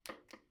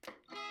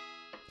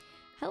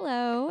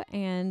Hello,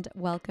 and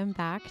welcome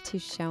back to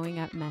Showing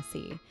Up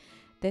Messy.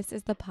 This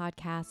is the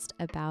podcast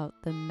about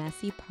the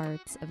messy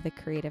parts of the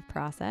creative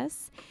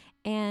process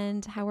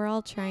and how we're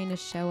all trying to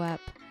show up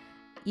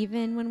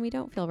even when we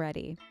don't feel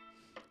ready.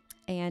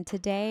 And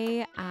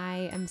today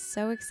I am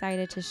so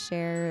excited to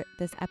share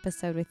this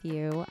episode with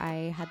you.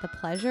 I had the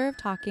pleasure of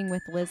talking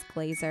with Liz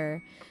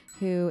Glazer,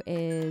 who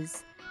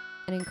is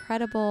an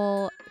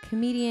incredible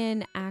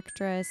comedian,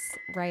 actress,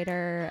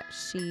 writer.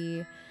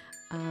 She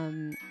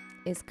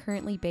is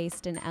currently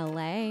based in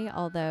LA,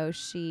 although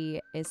she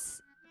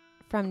is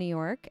from New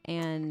York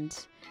and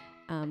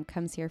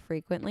comes here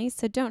frequently.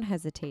 So don't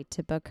hesitate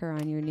to book her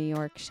on your New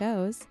York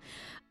shows.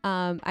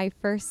 I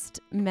first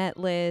met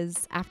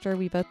Liz after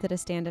we both did a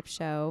stand-up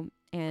show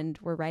and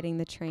were riding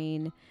the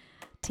train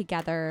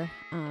together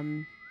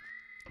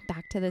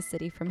back to the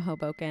city from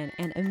Hoboken,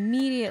 and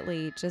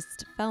immediately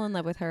just fell in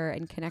love with her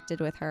and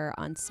connected with her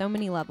on so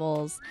many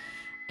levels.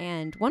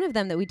 And one of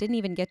them that we didn't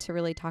even get to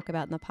really talk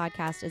about in the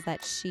podcast is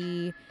that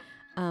she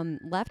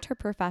left her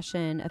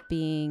profession of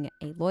being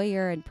a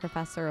lawyer and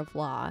professor of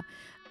law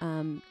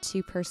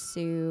to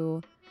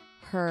pursue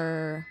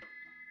her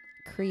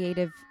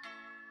creative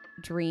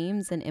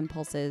dreams and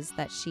impulses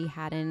that she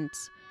hadn't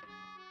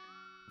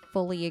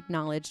fully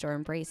acknowledged or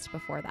embraced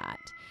before that.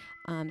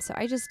 So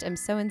I just am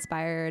so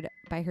inspired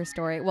by her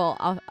story. Well,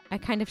 I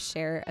kind of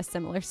share a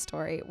similar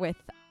story with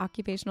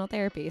occupational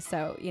therapy.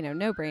 So,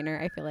 no brainer.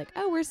 I feel like,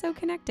 oh, we're so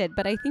connected,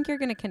 but I think you're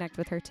going to connect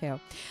with her too.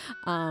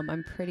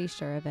 I'm pretty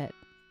sure of it.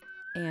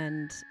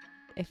 And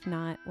if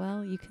not,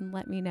 well, you can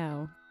let me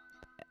know.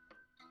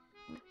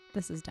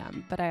 This is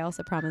dumb, but I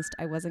also promised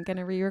I wasn't going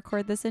to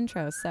re-record this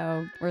intro,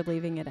 so we're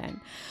leaving it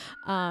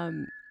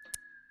in.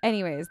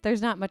 Anyways,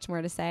 there's not much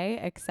more to say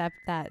except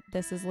that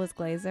this is Liz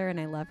Glazer and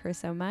I love her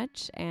so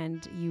much,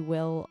 and you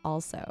will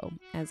also,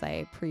 as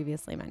I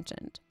previously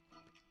mentioned.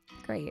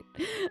 Great.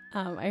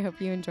 I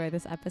hope you enjoy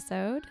this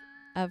episode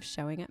of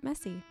Showing Up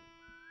Messy.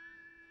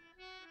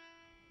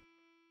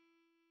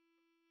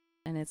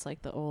 And it's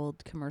like the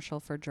old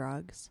commercial for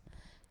drugs.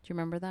 Do you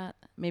remember that?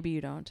 Maybe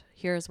you don't.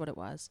 Here's what it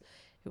was.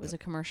 It was a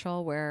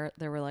commercial where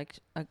there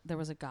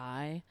was a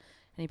guy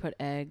and he put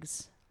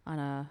eggs on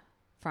a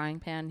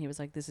frying pan. He was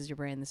like, this is your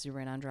brain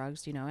on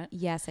drugs. Do you know it?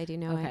 Yes, I do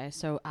know it. Okay,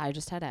 so I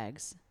just had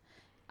eggs.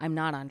 I'm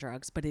not on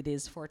drugs, but it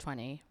is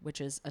 4:20,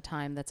 which is a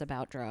time that's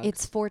about drugs.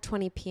 It's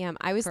 4:20 p.m.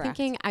 I was Correct.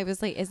 thinking, I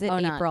was like, is it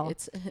April?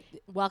 It's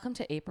welcome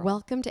to April.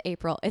 Welcome to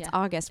April. It's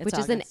August, which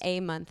is an A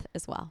month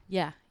as well.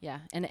 Yeah.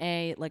 An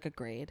A, like a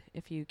grade,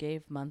 if you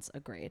gave months a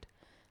grade.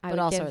 But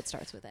also it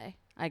starts with A.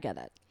 I get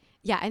it.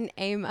 Yeah, an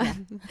A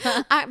month.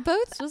 Yeah.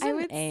 Both. This was I an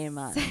would A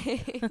month.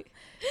 say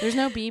There's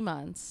no B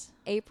months.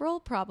 April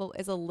probably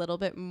is a little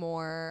bit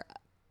more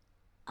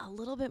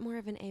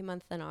of an A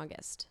month than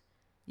August.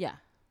 Yeah.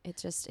 It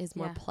just is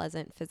more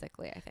pleasant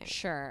physically, I think.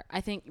 Sure.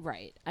 I think,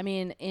 right. I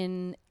mean,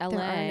 in LA.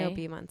 There are no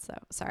B months, though.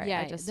 Sorry.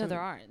 Yeah,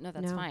 there aren't. No,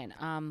 that's fine.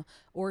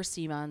 Or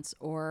C months,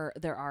 or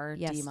there are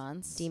D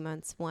months. D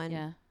months, one.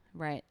 Yeah,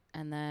 right.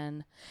 And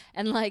then,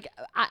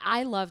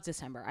 I love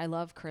December. I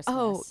love Christmas.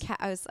 Oh,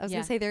 I was going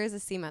to say there is a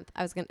C month.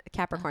 I was going to,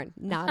 Capricorn,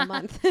 not a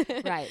month.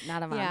 Right,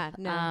 not a month. Yeah,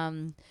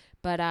 no.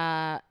 But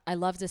I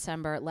love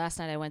December. Last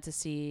night I went to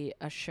see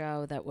a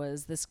show that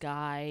was this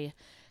guy.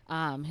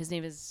 His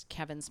name is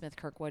Kevin Smith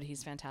Kirkwood.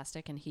 He's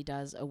fantastic, and he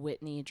does a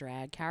Whitney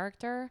drag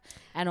character,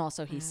 and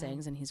also he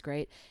sings, and he's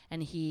great.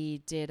 And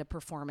he did a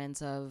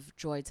performance of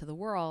Joy to the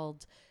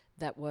World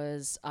that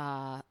was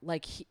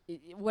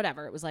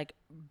whatever. It was like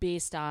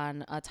based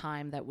on a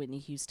time that Whitney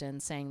Houston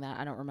sang that.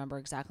 I don't remember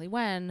exactly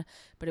when,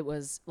 but it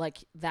was like,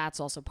 that's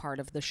also part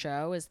of the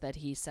show, is that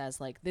he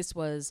says like, this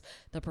was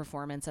the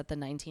performance at the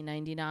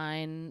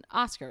 1999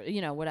 Oscar,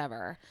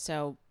 whatever.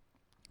 So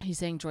he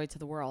sang Joy to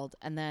the World,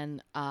 and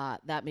then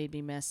that made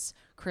me miss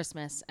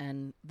Christmas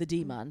and the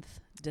D month,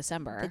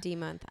 December. The D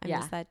month. I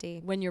miss that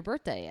D. When your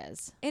birthday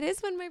is. It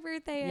is when my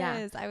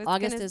birthday is.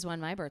 August is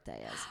when my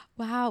birthday is.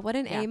 Wow, what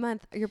an A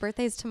month. Your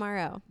birthday is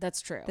tomorrow.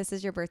 That's true. This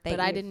is your birthday. But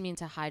I didn't mean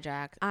to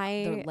hijack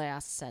the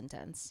last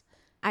sentence.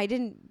 I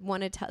didn't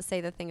want to say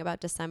the thing about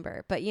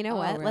December, but you know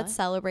what? Really? Let's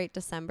celebrate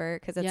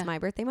December because it's my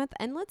birthday month,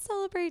 and let's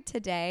celebrate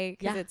today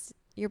because it's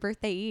your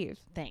birthday eve.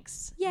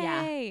 Thanks. Yay.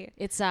 Yeah.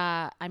 It's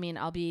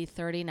I'll be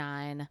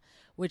 39,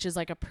 which is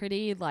like a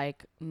pretty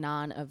like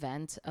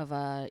non-event of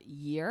a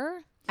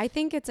year. I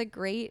think it's a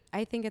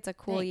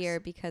cool year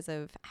because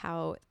of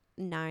how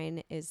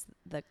 9 is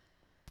the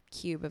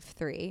cube of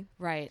 3.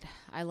 Right.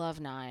 I love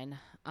 9.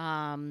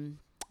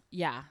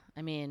 Yeah.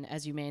 I mean,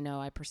 as you may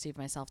know, I perceive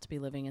myself to be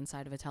living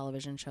inside of a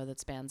television show that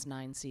spans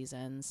 9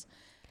 seasons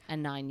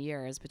and 9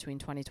 years between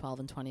 2012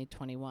 and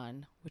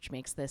 2021, which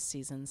makes this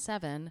season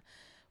 7.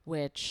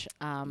 Which,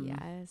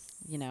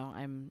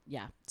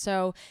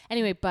 So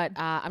anyway, but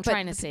I'm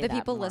trying to say that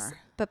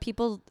but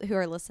people who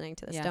are listening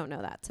to this don't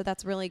know that. So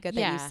that's really good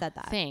that you said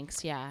that.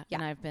 Thanks. Yeah.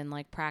 And I've been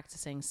like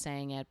practicing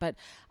saying it, but,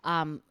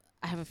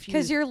 I have a few.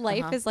 Because your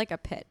life is like a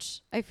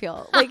pitch. I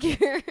feel like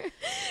you're,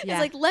 it's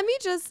like, let me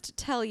just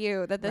tell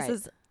you that this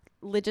is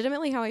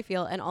legitimately how I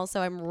feel. And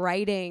also I'm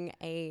writing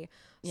a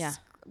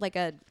like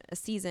a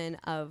season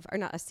of, or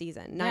not a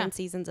season, 9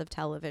 seasons of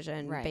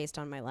television based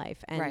on my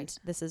life. And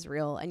this is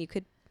real. And you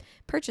could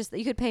purchase that.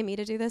 You could pay me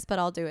to do this, but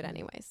I'll do it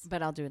anyways.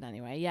 But I'll do it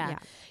anyway.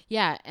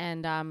 Yeah.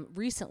 And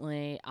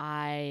recently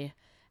I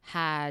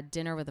had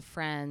dinner with a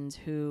friend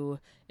who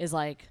is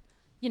like,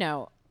 you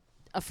know,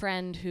 a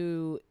friend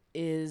who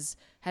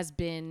has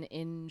been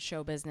in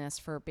show business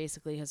for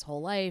basically his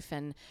whole life.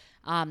 And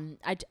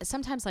I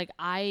sometimes like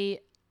I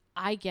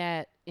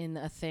get in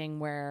a thing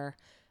where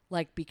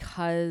like,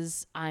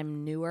 because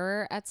I'm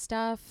newer at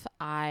stuff,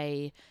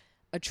 I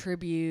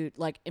attribute,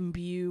 like,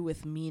 imbue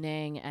with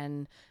meaning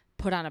and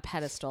put on a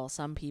pedestal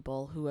some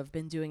people who have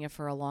been doing it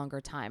for a longer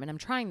time. And I'm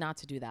trying not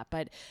to do that.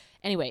 But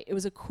anyway, it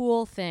was a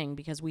cool thing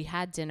because we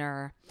had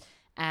dinner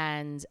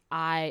and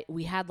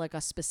we had like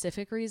a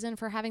specific reason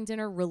for having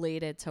dinner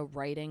related to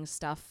writing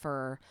stuff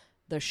for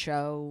the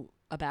show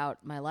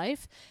about my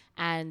life.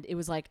 And it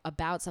was like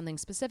about something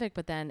specific,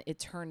 but then it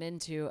turned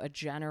into a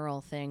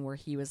general thing where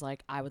he was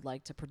like, I would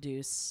like to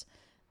produce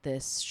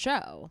this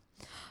show.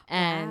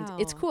 And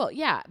it's cool.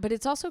 Yeah. But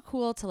it's also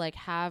cool to like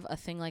have a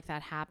thing like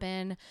that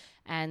happen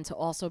and to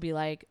also be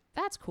like,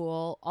 that's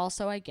cool.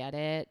 Also, I get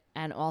it.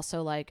 And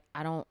also like,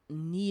 I don't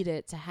need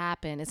it to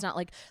happen. It's not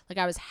like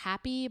I was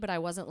happy, but I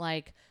wasn't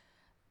like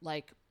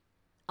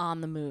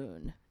on the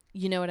moon.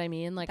 You know what I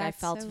mean? Like, I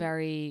felt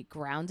very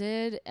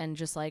grounded and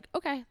just like,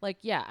 okay, like,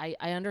 yeah,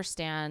 I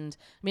understand.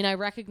 I mean, I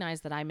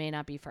recognize that I may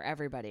not be for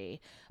everybody,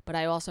 but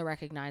I also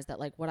recognize that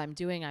like what I'm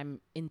doing, I'm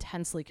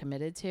intensely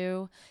committed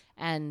to.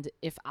 And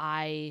if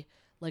I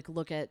like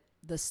look at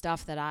the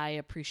stuff that I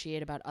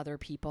appreciate about other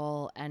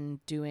people and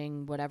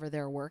doing whatever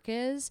their work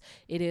is,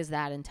 it is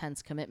that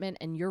intense commitment.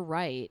 And you're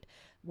right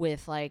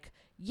with like,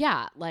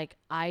 yeah, like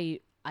I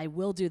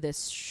will do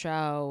this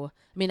show.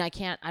 I mean, I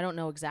don't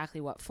know exactly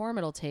what form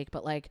it'll take,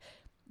 but like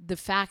the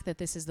fact that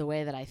this is the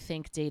way that I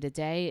think day to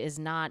day is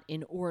not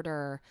in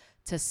order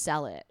to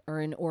sell it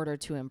or in order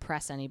to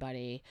impress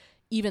anybody,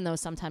 even though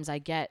sometimes I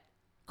get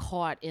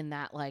caught in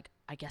that, like,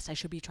 I guess I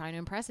should be trying to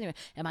impress anyway.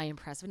 Am I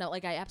impressive? No,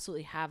 like I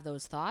absolutely have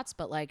those thoughts,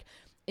 but like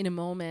in a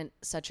moment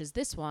such as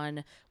this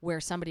one where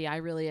somebody I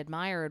really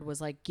admired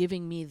was like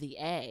giving me the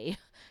A,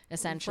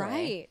 essentially.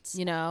 Right.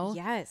 You know?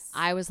 Yes.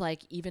 I was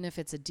like, even if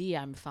it's a D,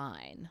 I'm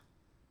fine.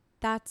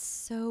 That's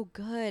so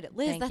good.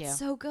 Liz, Thank you. That's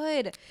so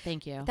good.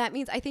 Thank you. That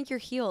means I think you're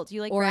healed.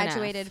 You like or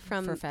graduated F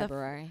from for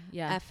February.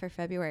 Yeah. F for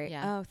February.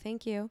 Yeah. Oh,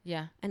 thank you.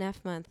 Yeah. An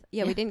F month.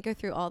 Yeah, we didn't go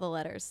through all the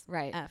letters.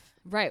 Right. F.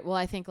 Right. Well,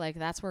 I think like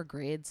that's where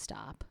grades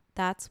stop.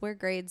 That's where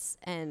grades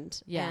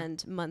end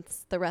and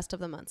months, the rest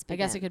of the months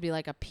begin. I guess it could be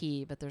like a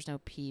P, but there's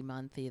no P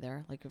month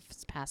either. Like if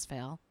it's pass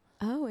fail.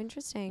 Oh,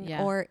 interesting.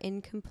 Yeah. Or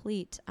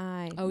incomplete.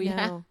 Oh,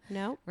 yeah.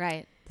 No.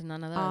 Right.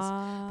 None of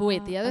those. But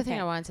wait, the other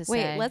thing I wanted to say.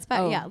 Wait, let's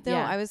back.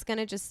 I was going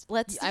to just,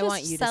 I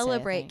want you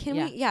celebrate. To say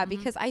Can we? Yeah,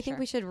 because I think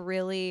we should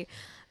really,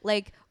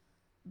 like,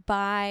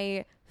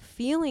 by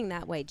feeling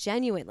that way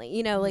genuinely,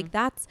 you know, like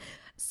that's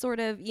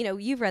sort of, you know,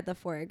 you've read the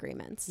 4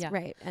 agreements,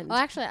 right? And well,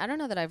 actually, I don't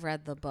know that I've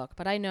read the book,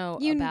 but I know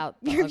about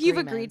the you've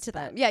agreed to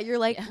them. Yeah, you're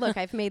like, look,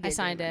 I've made the I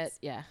signed agreements.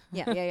 it.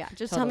 Yeah. Yeah.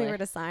 Just tell me where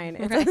to sign.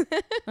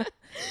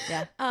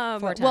 Yeah.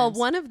 4 times. Well,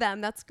 one of them,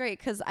 that's great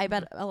because I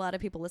bet a lot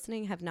of people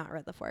listening have not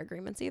read the 4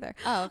 agreements either.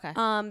 Oh, okay.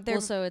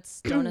 Well, so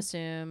it's don't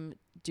assume,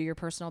 do your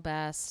personal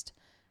best.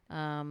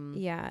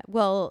 Yeah.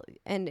 Well,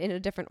 and in a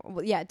different,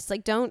 it's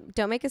like don't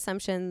make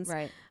assumptions.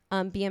 Right.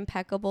 Be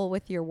impeccable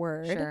with your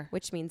word,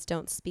 which means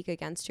don't speak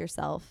against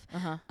yourself.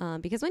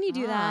 Because when you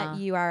do that,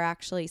 you are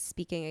actually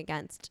speaking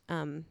against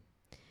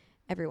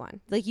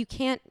everyone. Like you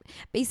can't,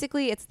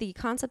 basically it's the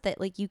concept that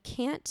like you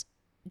can't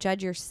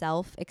judge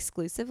yourself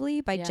exclusively.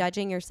 By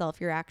judging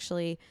yourself, you're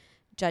actually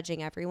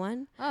judging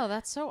everyone. Oh,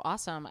 that's so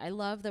awesome. I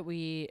love that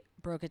we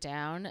broke it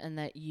down and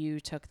that you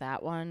took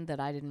that one that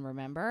I didn't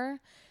remember,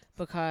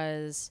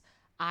 because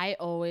I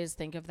always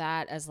think of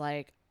that as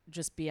like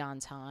just be on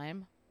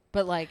time.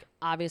 But like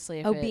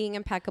obviously if being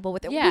impeccable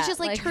with it, which is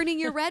like turning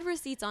your red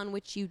receipts on,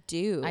 which you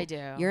do. I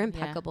do. You're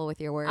impeccable with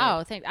your word.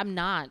 Oh, I'm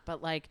not,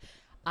 but like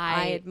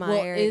I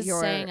admire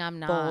your saying I'm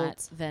not,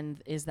 bold. Then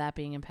is that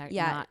being impeccable?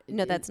 Yeah.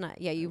 No, that's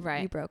not. Yeah, you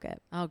broke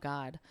it. Oh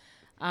God.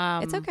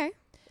 It's okay.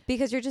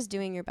 Because you're just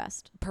doing your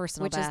best.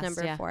 Personal which best, is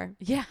number 4.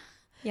 Yeah.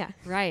 Yeah.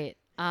 Right.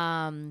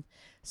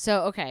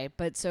 So okay,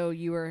 but so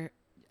you were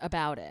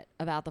about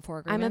the 4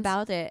 agreements? I'm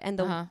about it. And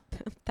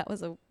that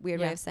was a weird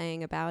way of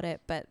saying about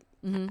it, but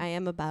I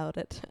am about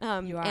it.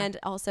 You are. And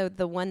also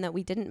the one that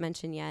we didn't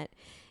mention yet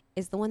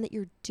is the one that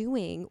you're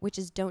doing, which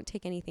is don't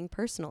take anything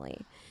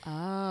personally.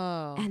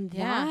 Oh. And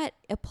that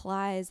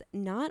applies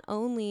not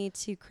only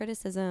to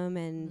criticism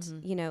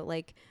and, you know,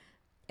 like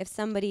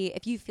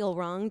if you feel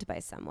wronged by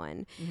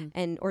someone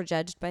or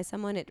judged by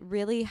someone, it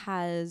really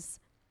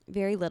has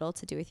very little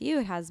to do with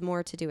you. It has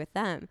more to do with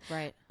them.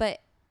 Right.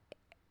 But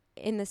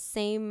in the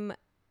same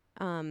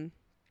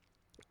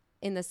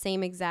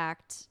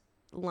exact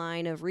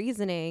line of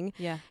reasoning,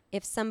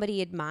 if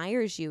somebody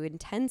admires you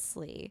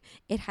intensely,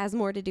 it has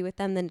more to do with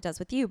them than it does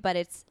with you. But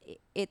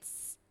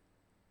it's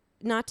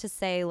not to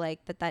say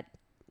like that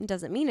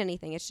doesn't mean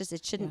anything. It's just,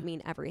 it shouldn't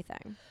mean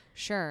everything.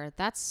 Sure.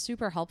 That's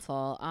super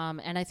helpful.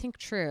 And I think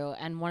true.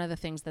 And one of the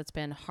things that's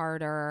been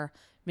harder,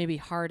 maybe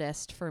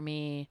hardest for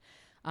me,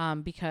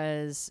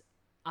 because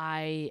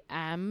I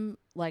am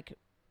like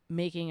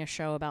making a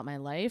show about my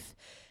life.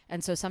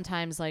 And so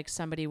sometimes like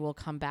somebody will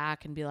come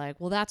back and be like,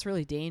 well, that's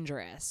really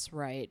dangerous,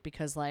 right?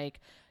 Because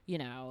like, you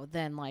know,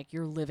 then like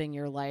you're living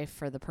your life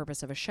for the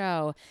purpose of a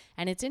show.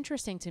 And it's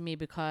interesting to me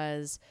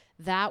because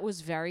that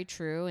was very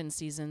true in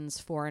seasons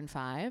 4 and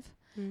 5.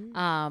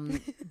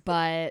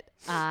 But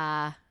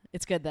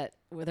it's good that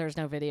there's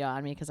no video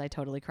on me because I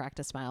totally cracked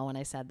a smile when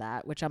I said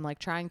that, which I'm like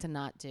trying to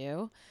not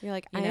do. You're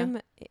like, know?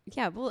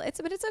 well,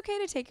 but it's okay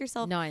to take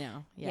yourself. No, I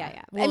know.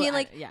 Yeah. Well, I mean,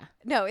 like, yeah.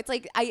 no, it's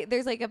like,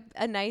 there's like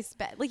a nice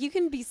bet. Like you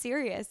can be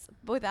serious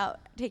without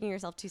taking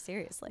yourself too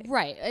seriously.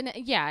 Right. And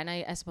yeah. And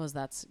I suppose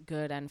that's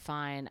good and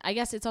fine. I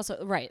guess it's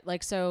also right.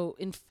 Like, so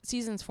in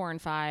seasons 4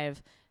 and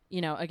 5, you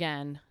know,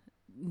 again,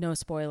 no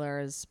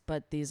spoilers,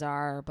 but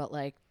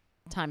like,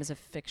 time is a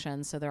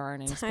fiction, so there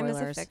aren't any spoilers.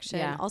 Time is a fiction.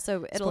 Yeah.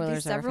 Also, it'll Spoilers be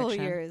are several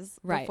fiction. years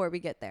Right. before we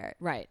get there.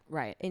 Right.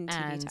 In TV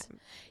And time.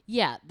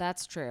 yeah,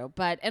 that's true.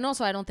 But, and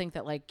also I don't think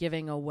that like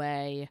giving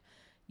away,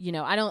 you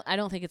know, I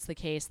don't think it's the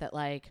case that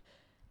like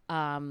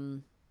I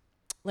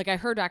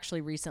heard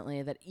actually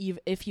recently that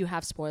if you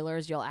have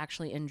spoilers, you'll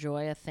actually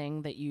enjoy a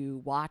thing that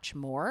you watch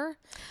more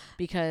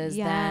because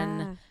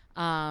then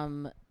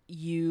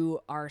you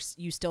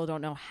still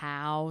don't know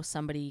how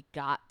somebody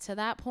got to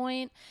that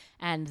point,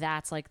 and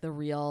that's like the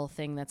real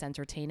thing that's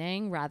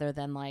entertaining rather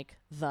than like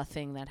the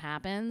thing that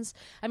happens.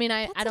 I mean,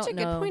 I don't know. That's such a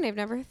good point. I've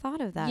never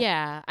thought of that.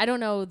 Yeah, I don't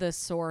know the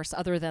source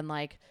other than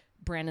like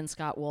Brandon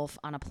Scott Wolf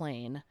on a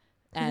plane,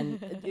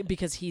 and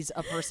because he's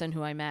a person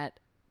who I met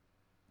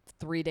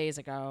 3 days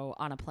ago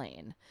on a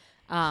plane.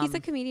 He's a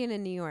comedian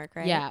in New York,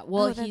 right? Yeah.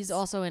 Well, he's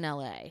also in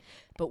LA,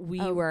 but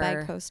we were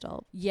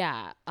bi-coastal.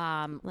 Yeah.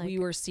 We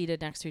were seated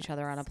next to each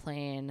other on a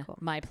plane,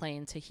 my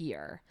plane to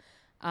here.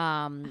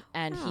 And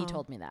he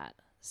told me that.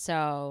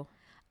 So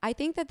I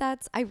think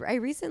that's, I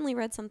recently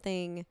read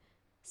something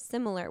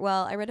similar.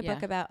 Well, I read a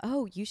book about,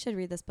 you should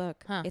read this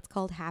book. It's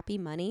called Happy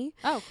Money.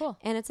 Oh, cool.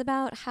 And it's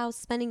about how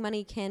spending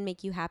money can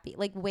make you happy.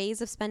 Like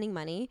ways of spending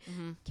money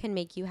can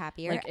make you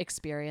happier. Like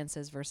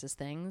experiences versus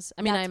things.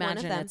 I mean, I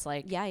imagine it's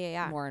like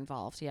more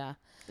involved. Yeah.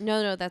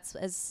 No, that's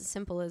as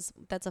simple as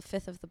that's a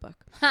fifth of the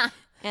book.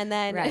 And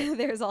then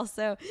there's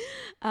also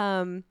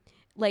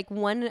like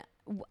one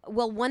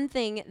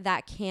thing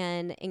that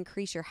can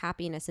increase your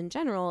happiness in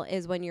general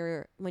is when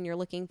you're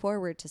looking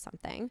forward to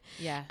something.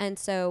 Yeah. And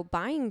so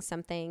buying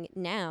something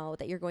now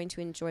that you're going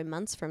to enjoy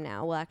months from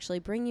now will actually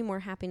bring you more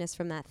happiness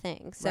from that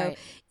thing. So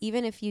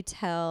even if you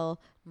tell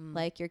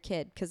like your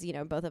kid, because you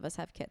know both of us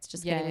have kids,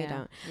 just kidding, we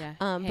don't. Yeah.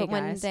 But guys,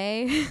 one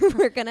day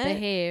we're gonna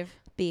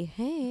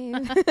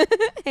behave.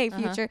 Hey,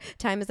 future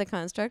time is a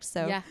construct.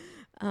 So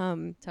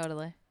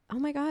Totally. Oh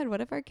my God,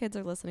 what if our kids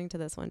are listening to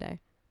this one day?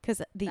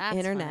 Because that's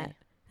internet.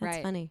 Funny.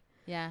 That's funny.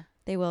 Yeah.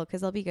 They will,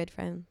 because they'll be good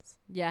friends.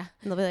 Yeah.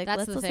 And they'll be like,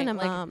 let's listen to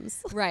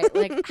moms. Right.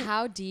 Like,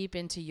 how deep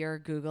into your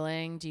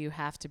Googling do you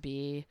have to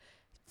be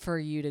for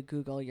you to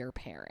Google your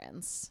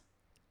parents?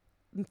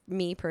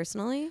 Me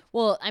personally?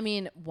 Well, I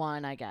mean,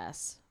 one, I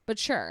guess. But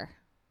sure.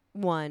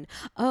 One.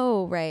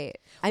 Oh, right.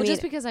 I mean,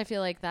 just because I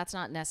feel like that's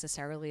not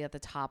necessarily at the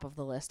top of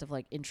the list of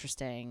like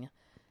interesting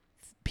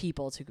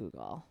people to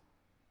Google.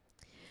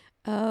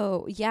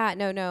 Oh, yeah.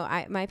 No.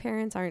 My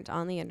parents aren't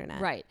on the internet.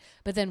 Right.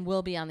 But then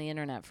we'll be on the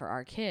internet for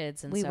our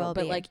kids. And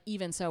but like,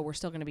 even so, we're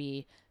still going to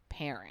be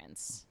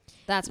parents.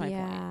 That's my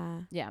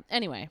point. Yeah.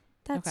 Anyway.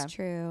 That's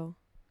true.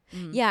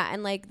 Yeah,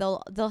 and like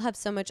they'll have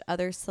so much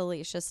other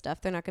salacious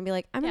stuff. They're not gonna be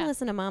like, I'm gonna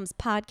listen to mom's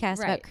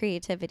podcast about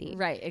creativity.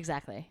 Right,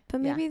 exactly.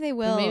 But maybe they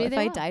will if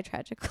I die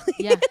tragically.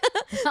 Yeah.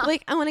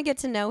 Like I want to get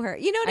to know her.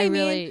 You know what I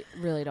mean? I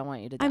really don't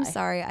want you to die. I'm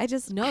sorry.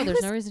 There's no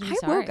reason to be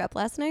sorry. I woke up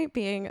last night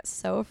being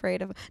so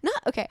afraid of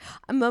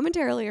I'm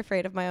momentarily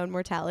afraid of my own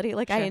mortality.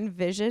 Like I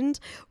envisioned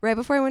right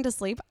before I went to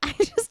sleep, I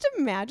just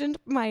imagined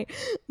my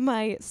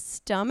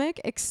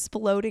stomach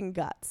exploding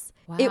guts.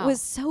 Wow. It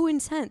was so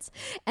intense.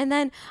 And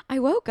then I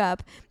woke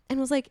up and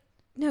was like,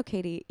 no,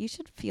 Katie, you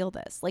should feel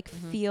this. Like,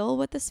 feel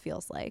what this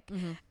feels like.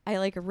 I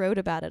like wrote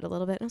about it a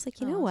little bit. And I was like,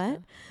 you know what?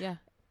 Good. Yeah.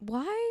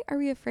 Why are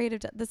we afraid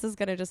of this is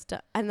going to just,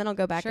 and then I'll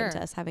go back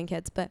into us having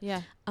kids. But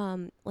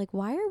like,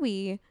 why are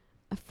we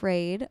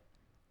afraid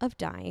of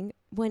dying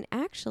when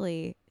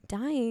actually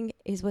dying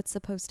is what's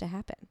supposed to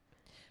happen?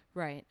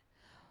 Right.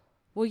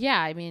 Well,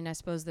 yeah, I mean, I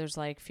suppose there's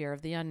like fear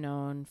of the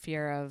unknown,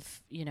 fear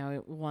of, you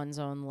know, one's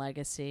own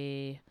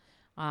legacy.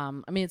 I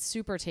mean, it's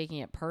super taking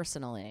it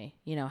personally.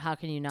 You know, how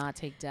can you not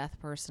take death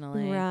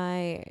personally?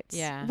 Right.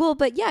 Yeah. Well,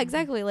 but yeah,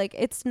 exactly. Like,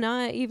 it's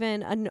not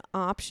even an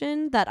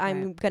option that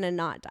I'm going to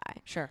not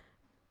die. Sure.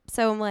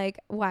 So I'm like,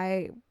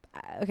 why?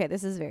 Okay,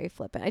 this is very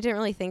flippant. I didn't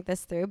really think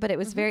this through, but it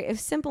was it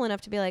was simple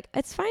enough to be like,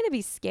 it's fine to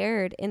be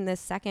scared in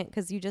this second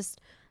because you just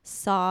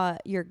saw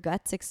your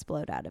guts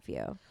explode out of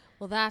you.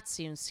 Well, that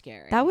seems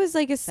scary. That was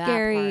like a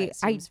scary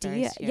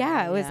idea. Scary.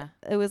 Yeah,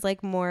 it was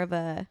like more of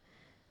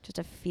just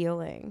a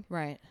feeling.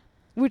 Right.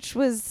 which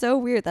was so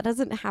weird. That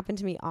doesn't happen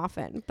to me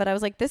often, but I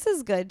was like, this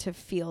is good to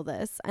feel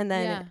this. And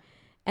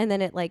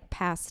then it like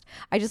passed.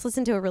 I just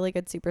listened to a really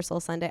good Super Soul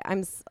Sunday.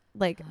 I'm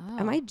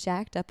am I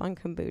jacked up on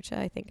kombucha?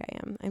 I think I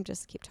am. I'm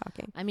just keep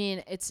talking. I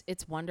mean,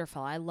 it's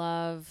wonderful. I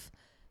love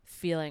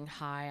feeling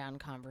high on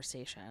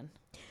conversation.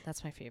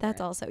 That's my favorite.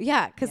 That's also,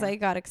 yeah, because I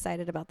got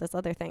excited about this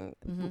other thing.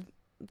 Mm-hmm.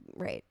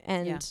 Right.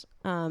 And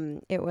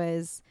it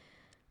was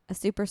a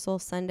Super Soul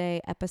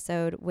Sunday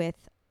episode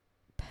with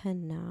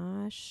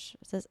Panache.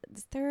 Is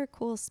there a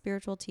cool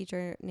spiritual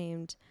teacher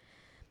named?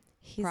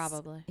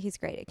 Probably. He's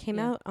great. It came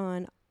out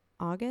on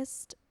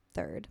August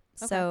 3rd.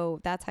 Okay. So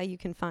that's how you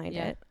can find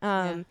it.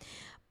 Yeah.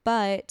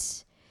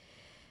 But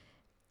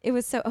it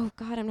was so, oh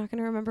God, I'm not going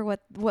to remember what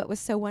was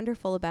so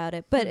wonderful about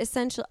it. But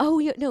essentially,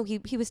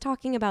 he was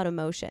talking about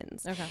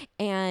emotions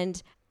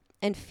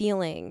and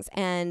feelings,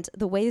 and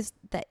the ways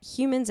that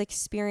humans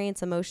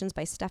experience emotions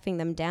by stuffing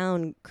them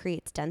down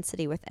creates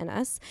density within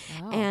us.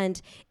 Oh.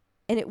 And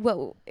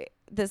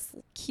this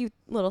cute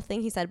little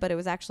thing he said, but it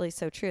was actually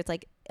so true. It's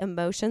like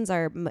emotions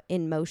are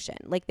in motion,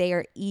 like they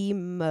are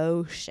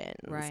emotions,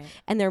 right?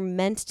 And they're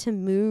meant to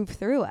move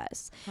through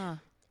us. Huh.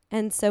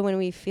 And so when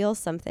we feel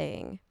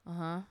something,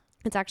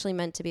 it's actually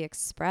meant to be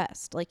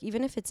expressed, like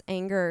even if it's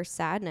anger or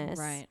sadness,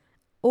 right,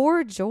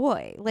 or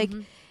joy, like.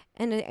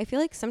 And I feel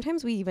like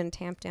sometimes we even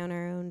tamp down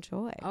our own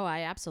joy. Oh,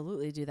 I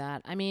absolutely do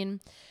that. I mean,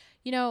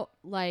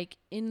 like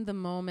in the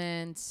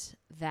moment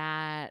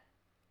that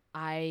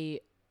I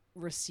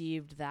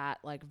received that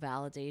like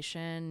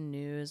validation,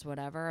 news,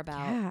 whatever,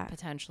 about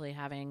potentially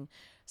having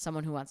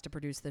someone who wants to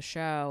produce the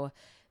show,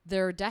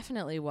 there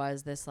definitely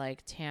was this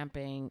like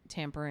tampering,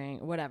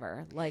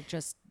 whatever, like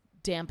just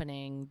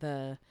dampening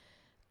the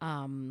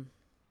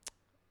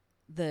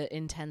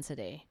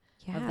intensity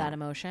of that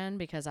emotion,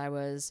 because I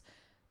was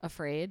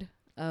afraid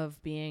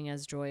of being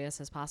as joyous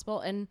as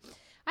possible. And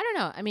I don't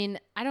know. I mean,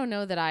 I don't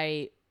know that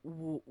I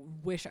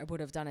wish I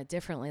would have done it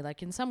differently.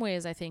 Like in some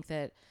ways, I think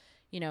that,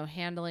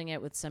 handling it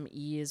with some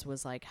ease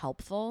was like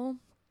helpful,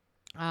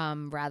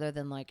 rather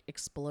than like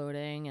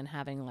exploding and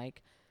having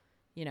like,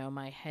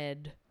 my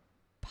head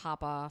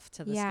pop off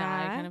to the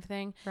sky kind of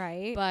thing.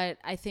 Right. But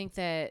I think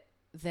that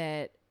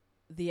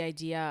the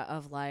idea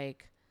of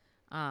like,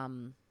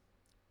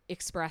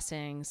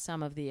 expressing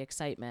some of the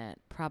excitement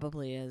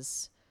probably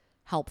is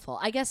helpful.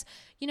 I guess,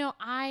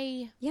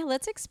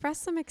 let's express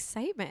some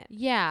excitement.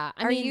 Yeah.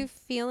 Are you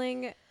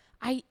feeling?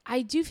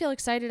 I do feel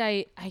excited.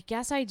 I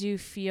guess I do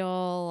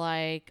feel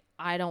like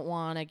I don't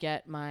want to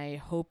get my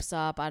hopes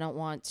up. I don't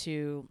want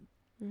to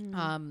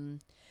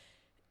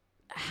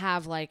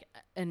have like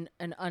an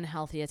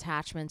unhealthy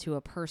attachment to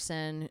a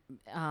person,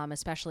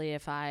 especially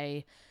if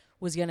I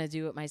was going to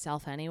do it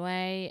myself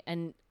anyway.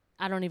 And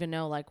I don't even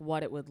know like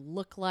what it would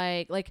look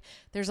like. Like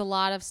there's a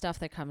lot of stuff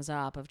that comes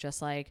up of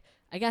just like,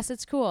 I guess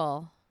it's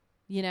cool,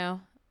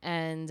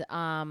 and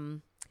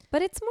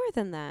but it's more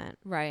than that.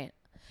 Right.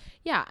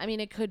 Yeah, I mean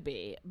it could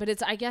be, but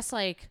it's, I guess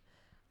like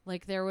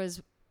there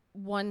was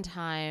one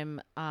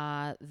time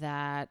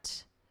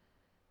that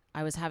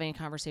I was having a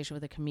conversation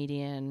with a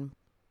comedian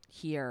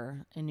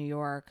here in New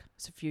York.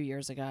 It's a few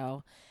years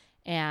ago.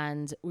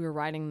 And we were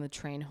riding the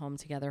train home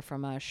together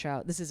from a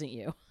show. This isn't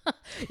you,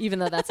 even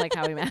though that's like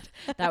how we met.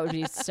 That would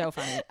be so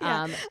funny.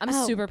 Yeah. I'm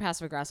super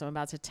passive aggressive. I'm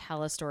about to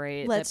tell a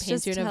story that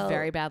paints you in a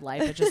very bad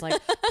light, but just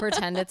like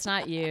pretend it's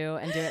not you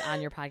and do it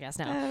on your podcast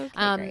now.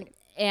 Okay, great.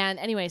 And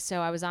anyway, so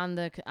I was on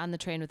the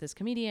train with this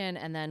comedian,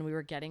 and then we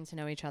were getting to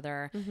know each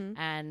other,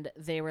 and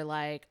they were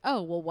like,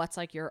 "Oh, well, what's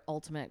like your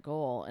ultimate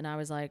goal?" And I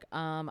was like,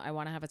 "I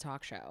want to have a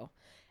talk show."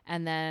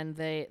 And then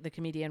the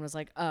comedian was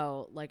like,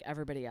 "Oh, like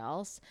everybody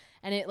else,"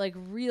 and it like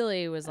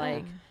really was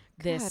like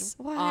this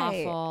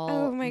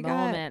awful moment.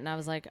 And I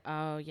was like,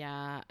 "Oh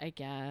yeah, I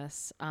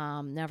guess.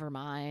 Never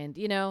mind,"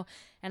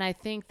 And I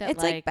think that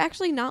it's like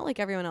actually not like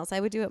everyone else.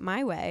 I would do it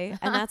my way,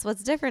 and that's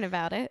what's different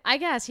about it. I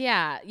guess,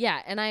 yeah,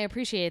 and I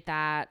appreciate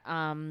that.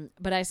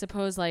 But I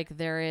suppose like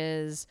there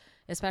is,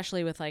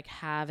 especially with like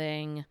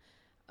having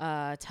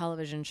a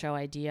television show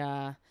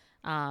idea.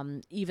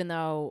 Even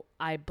though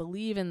I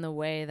believe in the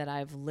way that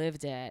I've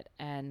lived it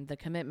and the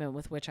commitment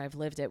with which I've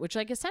lived it, which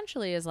like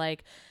essentially is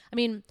like, I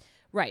mean,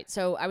 right.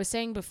 So I was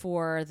saying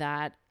before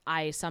that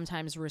I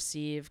sometimes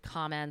receive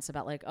comments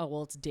about like, oh,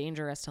 well, it's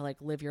dangerous to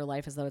like live your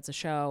life as though it's a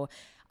show.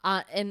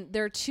 And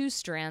there are two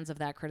strands of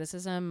that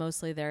criticism.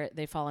 Mostly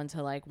they fall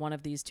into like one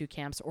of these two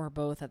camps or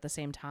both at the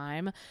same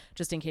time,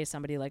 just in case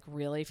somebody like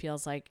really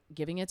feels like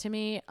giving it to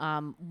me.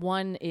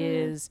 One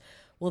is,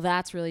 well,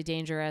 that's really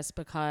dangerous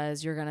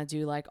because you're going to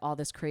do like all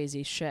this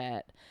crazy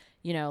shit,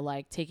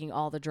 like taking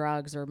all the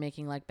drugs or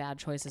making like bad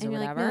choices and or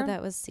whatever. Like, no,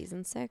 that was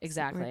season 6.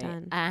 Exactly. We're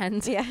done.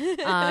 And,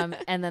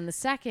 and then the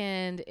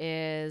second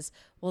is,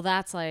 well,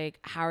 that's like,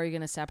 how are you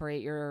going to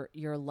separate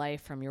your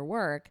life from your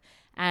work?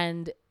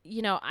 And,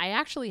 I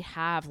actually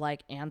have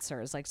like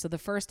answers. Like, so the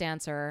first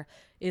answer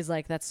is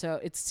like,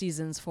 it's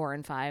seasons 4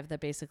 and 5 that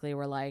basically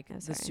were like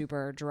the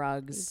super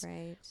drugs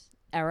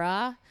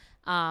era.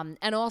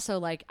 And also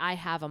like I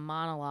have a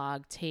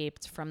monologue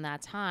taped from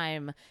that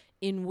time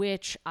in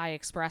which I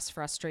express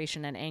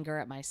frustration and anger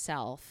at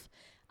myself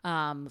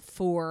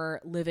for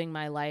living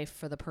my life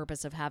for the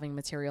purpose of having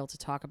material to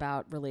talk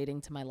about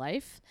relating to my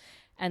life.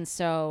 And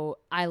so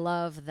I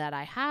love that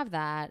I have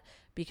that,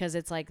 because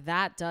it's like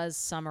that does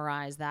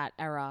summarize that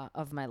era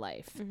of my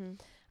life.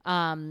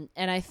 And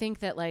I think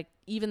that, like,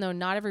 even though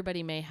not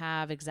everybody may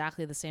have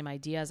exactly the same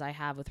ideas I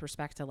have with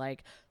respect to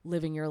like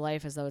living your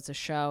life as though it's a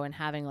show and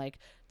having like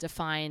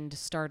defined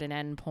start and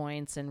end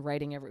points and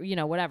writing every, you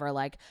know, whatever,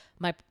 like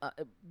my,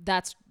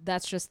 that's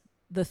just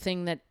the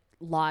thing that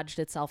lodged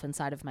itself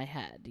inside of my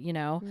head, you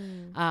know?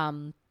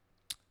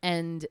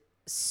 And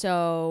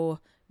so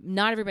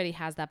not everybody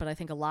has that, but I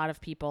think a lot of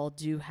people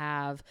do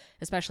have,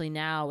 especially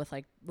now with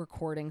like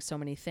recording so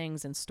many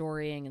things and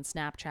storying and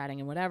Snapchatting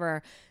and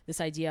whatever, this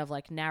idea of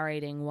like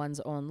narrating one's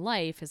own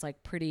life is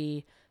like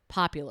pretty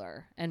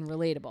popular and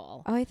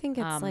relatable. Oh, I think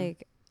it's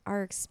like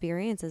our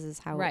experiences is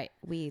how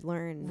we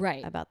learn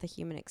about the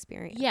human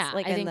experience. Yeah,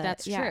 like I think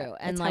that's true.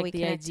 And like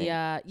the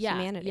idea,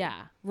 humanity.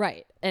 Yeah,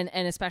 right. And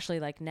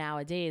especially like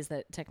nowadays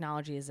that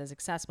technology is as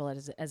accessible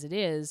as it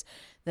is,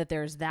 that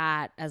there's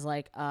that as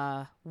like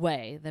a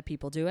way that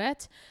people do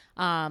it.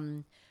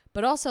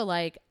 But also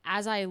like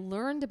as I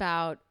learned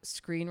about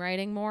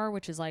screenwriting more,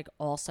 which is like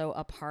also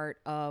a part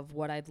of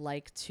what I'd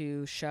like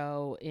to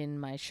show in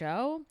my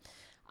show,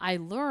 I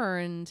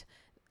learned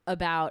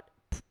about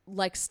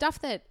like stuff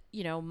that,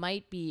 you know,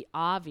 might be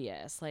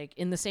obvious, like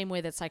in the same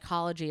way that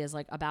psychology is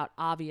like about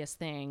obvious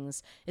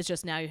things. It's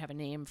just now you have a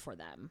name for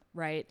them,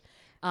 right?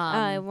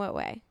 In what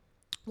way?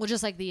 Well,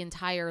 just like the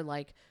entire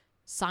like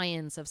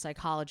science of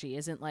psychology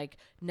isn't like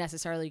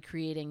necessarily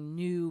creating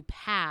new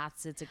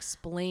paths. It's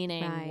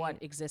explaining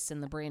what exists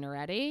in the brain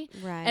already.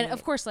 Right. And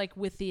of course, like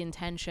with the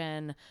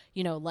intention,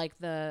 you know, like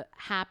the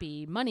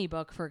Happy Money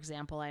book, for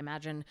example, I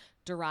imagine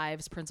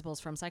derives principles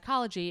from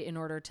psychology in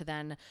order to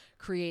then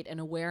create an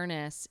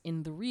awareness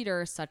in the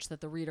reader such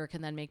that the reader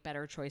can then make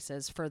better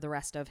choices for the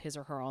rest of his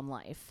or her own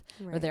life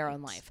or their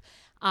own life.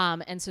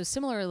 And so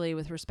similarly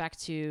with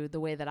respect to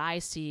the way that I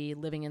see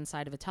living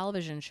inside of a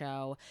television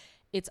show,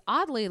 it's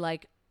oddly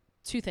like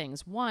two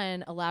things.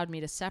 One, allowed me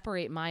to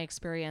separate my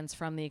experience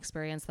from the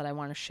experience that I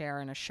want to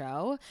share in a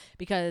show,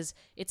 because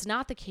it's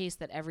not the case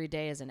that every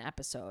day is an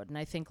episode. And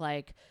I think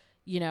like,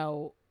 you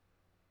know,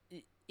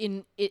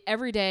 in it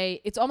every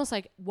day, it's almost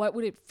like, what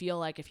would it feel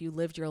like if you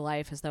lived your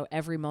life as though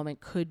every moment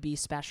could be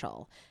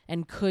special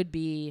and could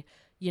be,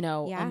 you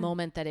know, a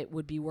moment that it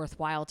would be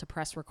worthwhile to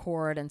press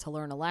record and to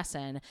learn a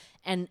lesson.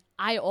 And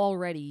I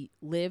already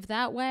live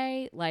that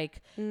way.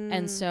 Like,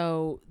 and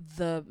so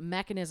the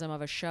mechanism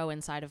of a show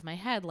inside of my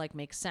head, like,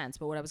 makes sense.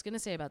 But what I was going to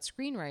say about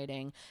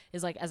screenwriting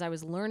is like, as I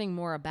was learning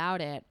more about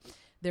it,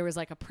 there was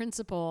like a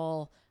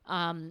principle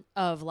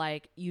of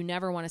like, you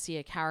never want to see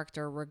a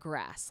character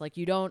regress. Like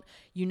you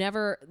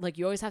never, like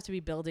you always have to be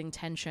building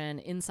tension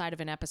inside of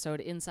an episode,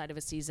 inside of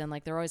a season.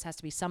 Like there always has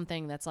to be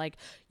something that's like,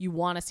 you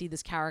want to see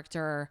this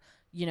character,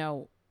 you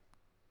know,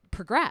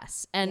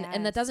 progress.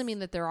 And that doesn't mean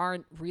that there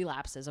aren't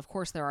relapses. Of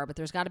course there are, but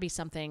there's got to be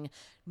something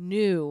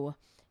new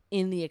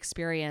in the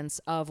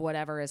experience of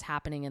whatever is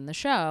happening in the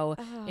show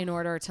in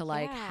order to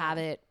like have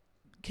it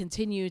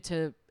continue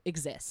to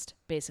exist,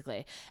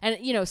 basically. And,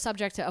 you know,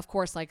 subject to, of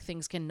course, like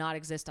things cannot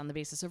exist on the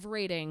basis of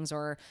ratings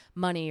or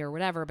money or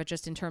whatever, but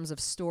just in terms of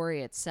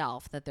story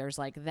itself, that there's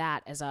like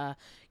that as a,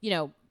 you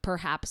know,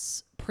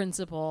 perhaps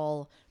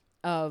principle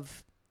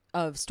of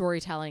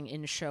storytelling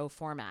in show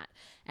format.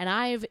 And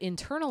I've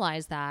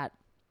internalized that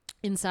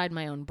inside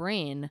my own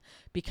brain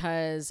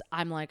because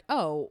I'm like,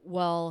 oh,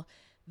 well,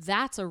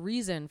 that's a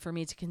reason for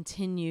me to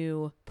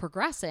continue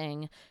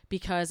progressing,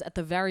 because at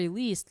the very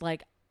least,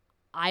 like,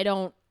 I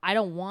don't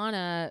want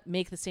to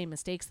make the same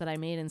mistakes that I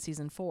made in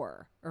season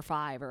 4 or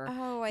 5 or, you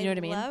know what I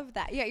mean? I love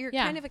that. Yeah. You're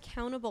kind of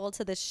accountable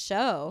to this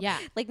show. Yeah.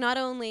 Like not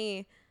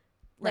only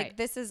like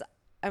this is,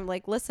 I'm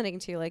like listening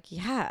to like,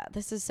 yeah,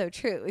 this is so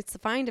true. It's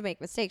fine to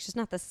make mistakes, just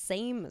not the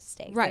same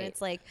mistakes. Right. And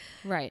it's like,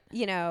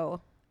 you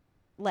know,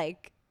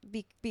 like,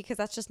 because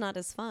that's just not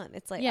as fun.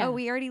 It's like, oh,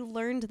 we already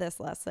learned this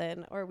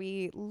lesson, or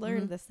we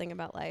learned this thing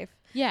about life.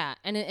 Yeah.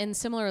 And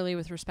similarly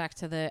with respect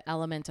to the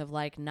element of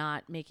like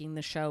not making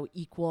the show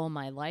equal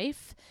my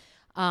life.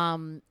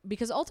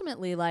 Because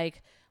ultimately,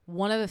 like,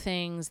 one of the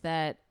things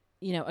that,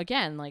 you know,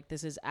 again, like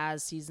this is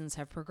as seasons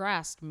have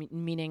progressed,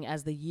 meaning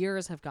as the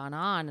years have gone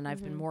on and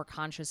I've been more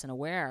conscious and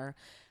aware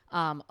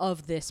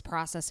of this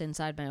process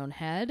inside my own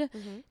head,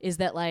 is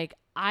that like,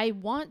 I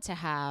want to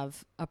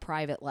have a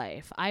private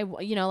life.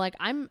 You know, like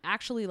I'm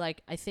actually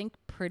like, I think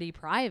pretty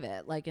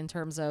private, like in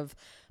terms of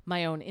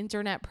my own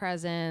internet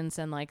presence.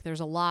 And like,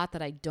 there's a lot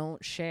that I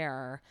don't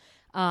share.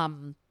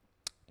 And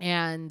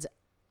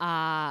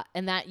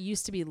that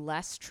used to be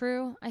less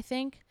true, I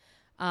think.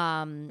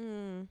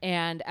 And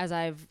as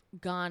I've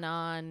gone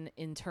on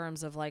in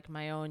terms of like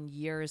my own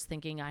years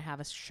thinking I have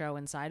a show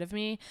inside of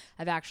me,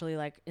 I've actually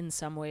like in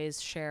some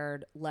ways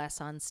shared less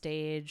on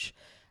stage.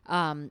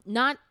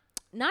 Not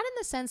in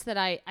the sense that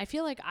I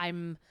feel like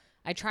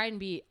I try and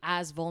be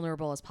as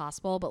vulnerable as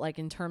possible, but like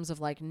in terms of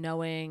like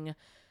knowing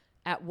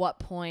at what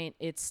point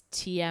it's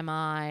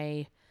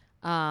TMI,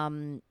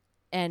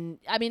 and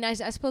I mean, I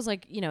suppose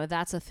like, you know,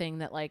 that's a thing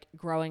that like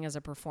growing as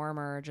a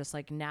performer just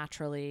like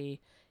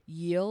naturally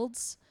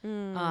yields.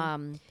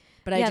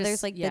 But yeah, I just,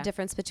 there's like the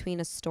difference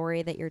between a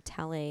story that you're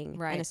telling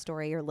and a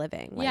story you're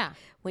living. Like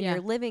when you're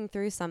living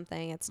through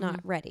something, it's not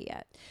ready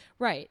yet.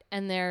 Right.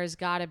 And there's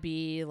got to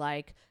be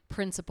like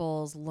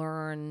principles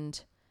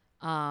learned.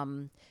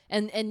 And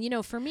you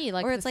know, for me,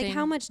 like, or it's like,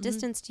 how much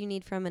distance do you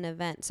need from an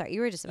event? Sorry, you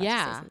were just about to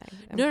say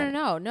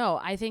something. No.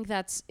 I think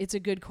it's a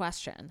good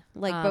question.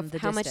 Like,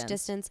 how much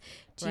distance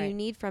do you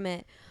need from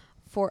it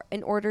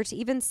in order to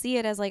even see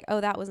it as like,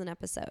 oh, that was an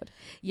episode?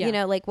 You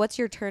know, like, what's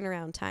your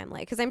turnaround time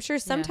like? Because I'm sure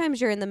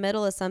sometimes you're in the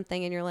middle of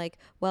something and you're like,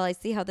 well, I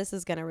see how this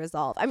is going to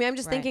resolve. I mean, I'm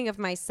just thinking of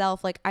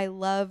myself. Like, I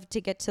love to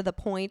get to the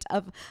point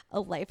of a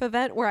life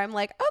event where I'm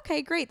like,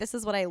 okay, great. This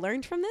is what I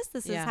learned from this.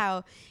 This is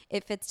how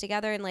it fits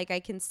together. And like,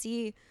 I can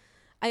see,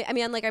 I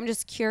mean, like, I'm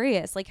just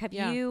curious. Like, have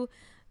you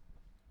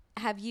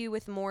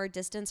with more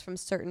distance from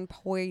certain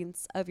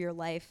points of your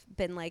life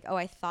been like, oh,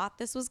 I thought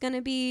this was going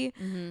to be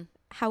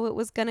how it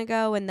was going to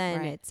go, and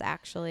then it's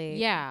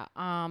actually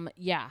I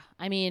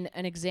mean,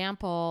 an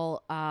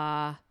example,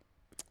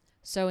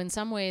 so in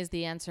some ways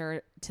the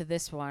answer to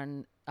this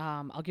one,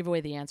 I'll give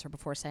away the answer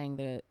before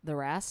saying the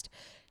rest.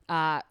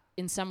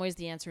 In some ways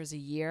the answer is a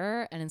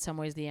year, and in some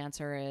ways the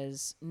answer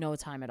is no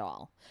time at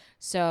all.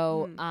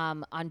 So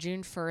on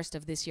June 1st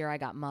of this year I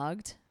got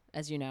mugged,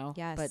 as you know,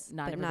 but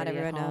not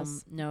everyone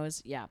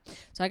knows. Yeah.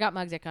 So I got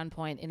mugged at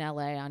gunpoint in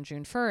LA on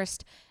June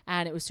 1st,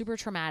 and it was super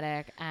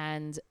traumatic.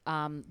 And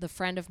the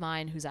friend of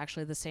mine, who's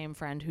actually the same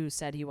friend who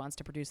said he wants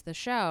to produce the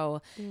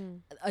show,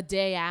 a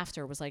day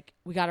after was like,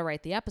 we got to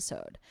write the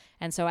episode.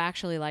 And so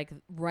actually like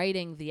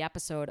writing the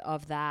episode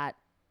of that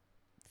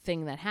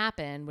thing that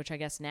happened, which I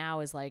guess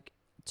now is like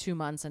 2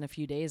 months and a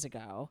few days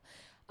ago.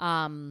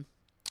 And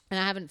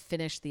I haven't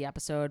finished the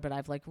episode, but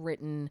I've like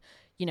written,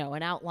 you know,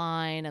 an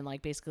outline and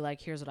like basically like,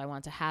 here's what I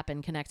want to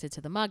happen connected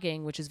to the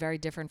mugging, which is very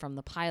different from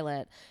the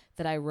pilot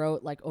that I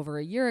wrote like over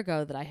a year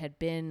ago that I had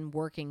been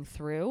working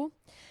through.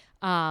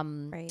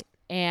 Right.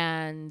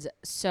 And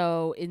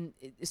so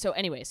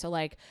anyway, so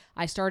like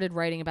I started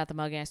writing about the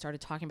mugging. I started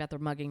talking about the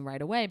mugging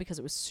right away because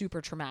it was super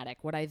traumatic.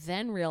 What I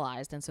then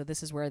realized, and so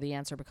this is where the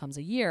answer becomes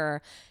a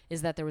year,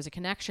 is that there was a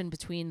connection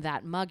between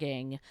that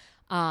mugging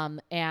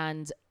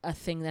and a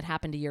thing that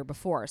happened a year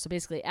before. So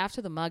basically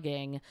after the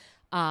mugging,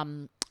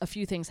 a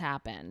few things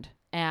happened.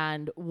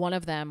 And one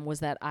of them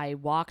was that I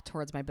walked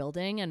towards my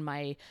building, and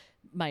my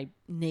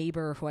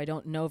neighbor, who I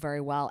don't know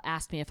very well,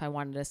 asked me if I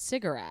wanted a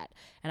cigarette.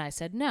 And I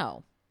said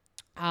no.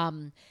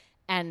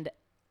 And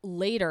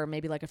later,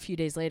 maybe like a few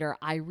days later,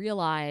 I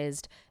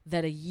realized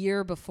that a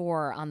year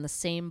before, on the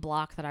same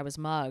block that I was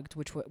mugged,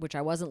 which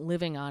I wasn't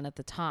living on at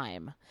the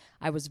time,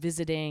 I was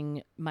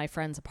visiting my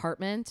friend's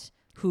apartment,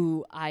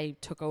 who I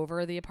took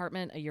over the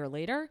apartment a year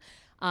later.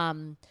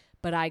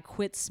 But I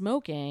quit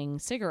smoking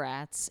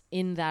cigarettes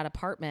in that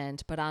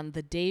apartment, but on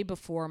the day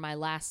before my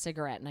last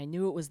cigarette. And I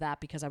knew it was that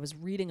because I was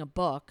reading a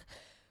book,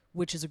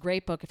 which is a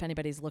great book if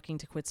anybody's looking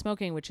to quit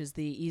smoking, which is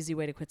The Easy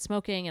Way to Quit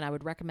Smoking. And I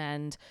would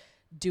recommend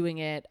doing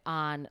it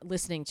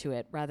listening to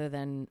it rather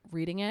than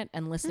reading it,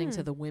 and listening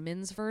to the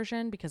women's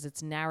version, because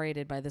it's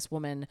narrated by this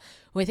woman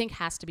who I think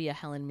has to be a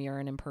Helen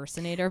Mirren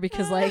impersonator,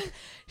 because like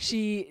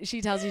she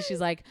tells you, she's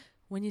like,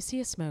 when you see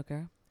a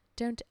smoker,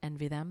 don't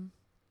envy them,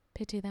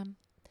 pity them.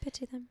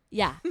 Pity them.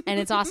 Yeah. And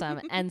it's awesome.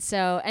 And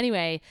so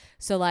anyway,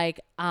 so like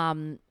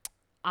I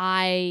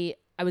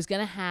was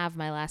going to have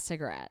my last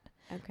cigarette.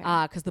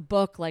 Okay. Because the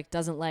book like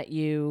doesn't let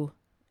you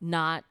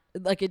not,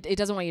 like it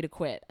doesn't want you to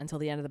quit until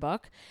the end of the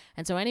book.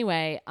 And so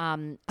anyway,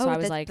 so I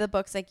was like, the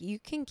book's like, you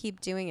can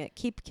keep doing it,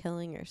 keep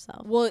killing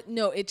yourself. Well,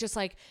 no, it just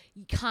like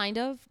kind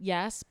of,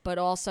 yes, but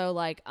also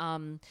like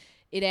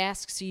it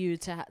asks you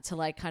to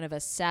like kind of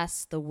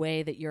assess the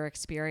way that you're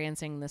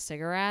experiencing the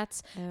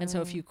cigarettes. Oh. And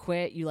so if you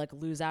quit, you like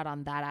lose out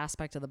on that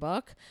aspect of the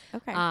book.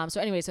 Okay. So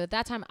anyway, so at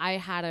that time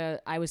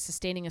I was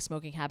sustaining a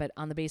smoking habit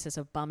on the basis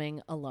of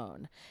bumming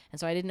alone.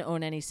 And so I didn't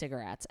own any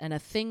cigarettes. And a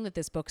thing that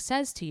this book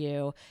says to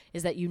you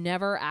is that you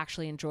never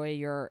actually enjoy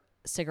your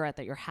cigarette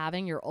that you're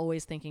having. You're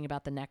always thinking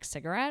about the next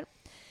cigarette.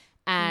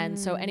 And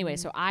so anyway,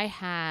 so I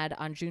had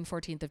on June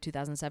 14th of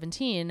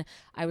 2017,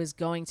 I was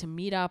going to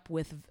meet up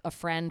with a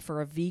friend for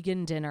a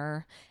vegan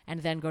dinner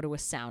and then go to a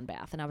sound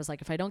bath. And I was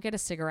like, if I don't get a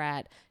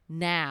cigarette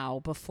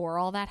now before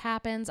all that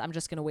happens, I'm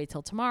just going to wait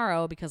till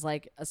tomorrow, because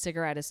like a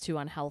cigarette is too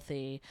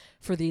unhealthy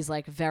for these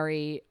like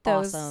very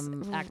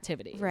awesome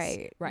activities.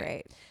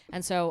 Right.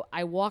 And so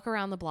I walk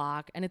around the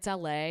block, and it's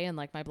LA, and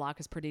like my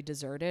block is pretty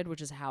deserted,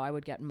 which is how I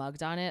would get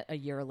mugged on it a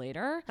year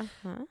later.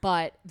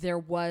 But there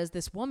was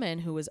this woman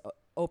who was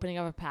opening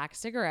up a pack of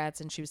cigarettes,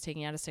 and she was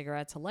taking out a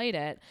cigarette to light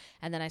it.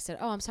 And then I said,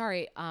 oh, I'm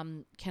sorry.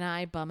 Can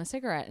I bum a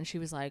cigarette? And she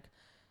was like,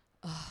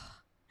 oh,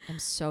 I'm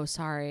so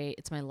sorry.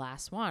 It's my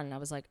last one. And I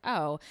was like,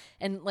 oh,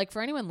 and like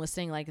for anyone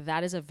listening, like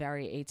that is a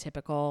very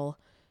atypical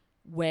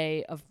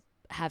way of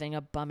having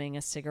a bumming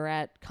a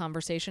cigarette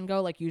conversation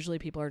go. Like usually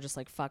people are just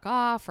like, fuck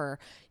off, or,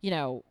 you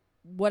know,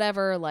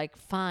 whatever, like,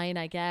 fine,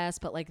 I guess.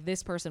 But like,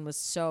 this person was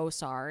so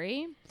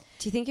sorry.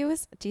 Do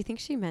you think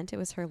she meant it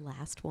was her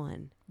last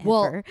one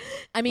Well, ever?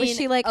 I mean, was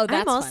she like, oh, I'm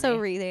that's also funny.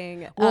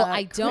 reading. Well,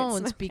 I Quit don't,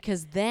 Smoking.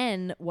 because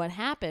then what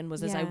happened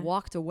was as I Yeah.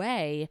 walked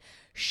away,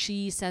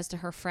 she says to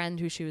her friend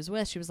who she was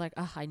with, she was like,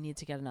 oh, I need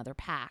to get another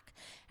pack.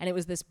 And it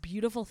was this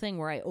beautiful thing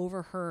where I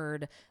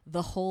overheard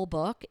the whole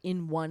book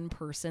in one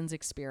person's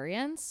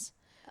experience,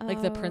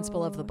 like the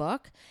principle of the Oh.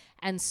 book.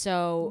 And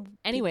so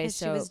anyway, Because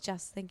so she was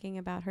just thinking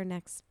about her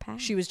next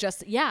pack. she was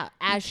just, yeah,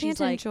 as you she's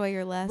can't like, enjoy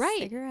your last right,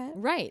 cigarette.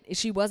 right.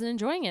 She wasn't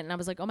enjoying it. And I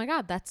was like, oh my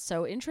God, that's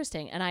so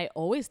interesting. And I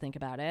always think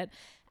about it.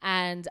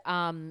 And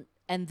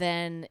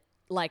then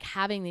like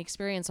having the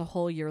experience a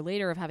whole year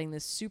later of having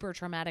this super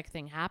traumatic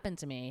thing happen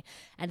to me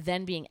and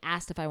then being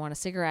asked if I want a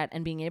cigarette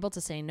and being able to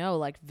say no,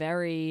 like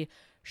very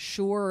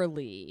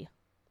surely,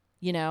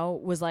 you know,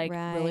 was like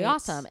really Right.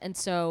 awesome. And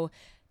so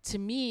to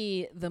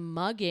me, the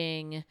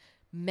mugging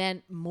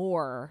meant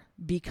more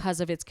because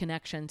of its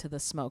connection to the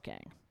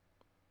smoking.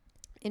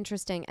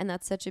 Interesting. And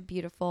that's such a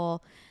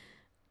beautiful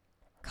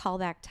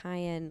callback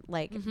tie-in,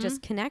 like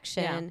just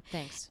connection. Yeah,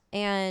 thanks.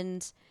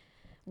 And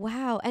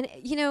wow. And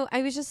you know,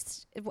 I was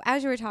just,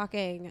 as you were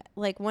talking,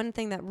 like one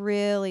thing that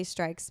really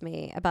strikes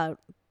me about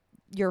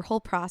your whole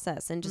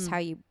process and just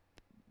how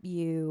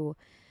you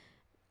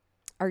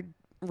are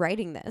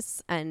writing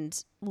this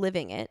and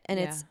living it. And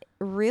Yeah. it's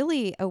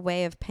really a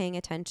way of paying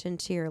attention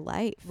to your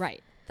life.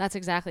 Right. That's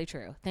exactly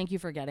true. Thank you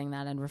for getting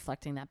that and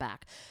reflecting that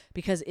back,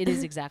 because it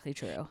is exactly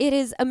true. It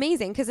is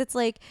amazing because it's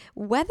like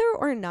whether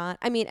or not,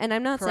 I mean, and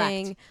I'm not Correct.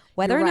 saying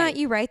whether You're or right. not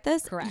you write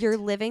this, Correct. you're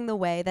living the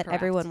way that Correct.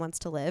 everyone wants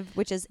to live,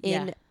 which is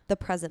in Yeah. the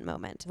present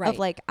moment Right. of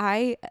like,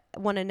 I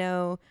want to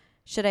know,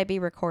 should I be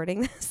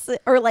recording this?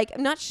 Or like,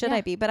 not should Yeah.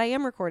 I be, but I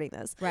am recording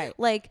this. Right.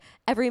 Like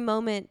every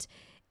moment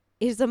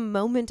is a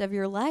moment of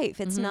your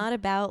life. It's Mhm. not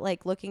about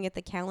like looking at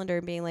the calendar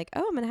and being like, oh,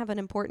 I'm going to have an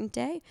important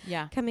day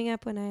Yeah. coming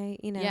up when I,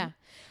 you know. Yeah.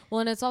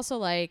 Well, and it's also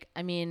like,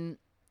 I mean,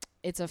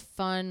 it's a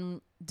fun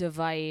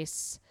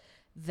device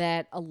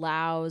that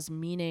allows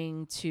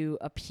meaning to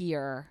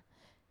appear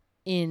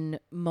in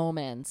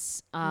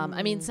moments.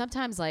 I mean,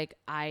 sometimes like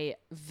I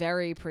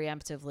very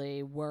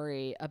preemptively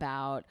worry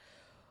about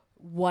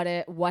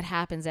what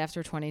happens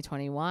after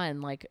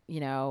 2021. Like, you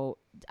know,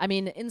 I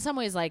mean, in some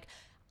ways, like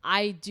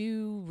I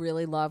do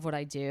really love what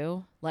I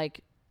do,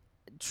 like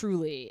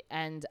truly.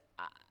 And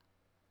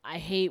I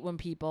hate when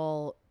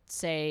people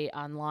say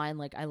online,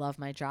 like, I love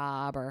my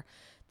job or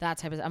that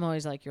type of, I'm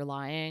always like, you're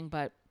lying.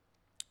 But,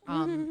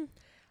 But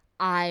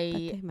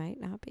I, they might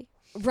not be.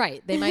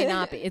 right. They might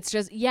not be. It's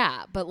just,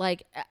 yeah. But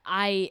like,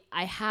 I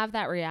have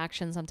that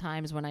reaction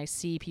sometimes when I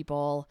see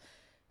people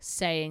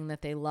saying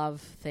that they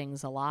love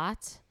things a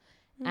lot.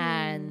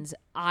 And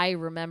I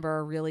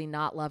remember really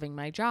not loving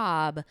my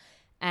job.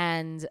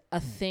 And a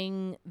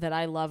thing that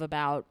I love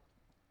about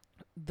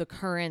the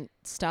current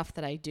stuff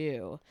that I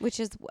do, Which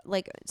is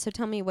like, so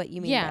tell me what you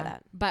mean by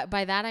that. But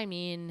by that I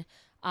mean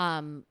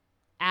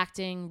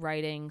acting,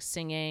 writing,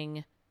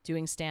 singing,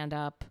 doing stand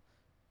up,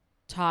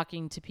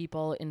 talking to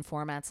people in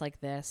formats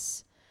like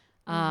this.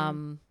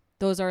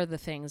 Those are the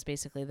things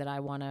basically that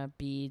I want to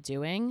be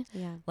doing.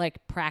 Yeah.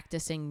 Like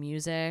practicing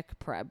music,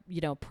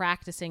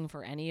 practicing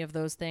for any of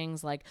those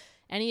things, like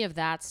any of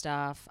that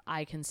stuff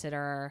I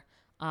consider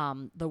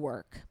the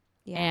work.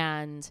 Yeah.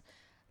 And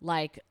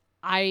like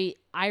I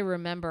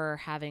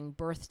remember having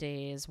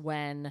birthdays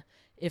when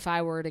if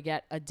I were to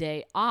get a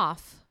day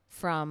off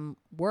from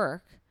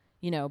work,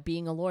 you know,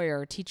 being a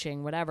lawyer,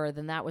 teaching, whatever,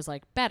 then that was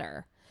like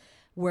better.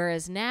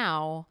 Whereas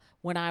now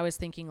when I was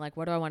thinking like,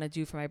 what do I want to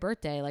do for my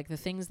birthday? Like the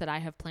things that I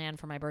have planned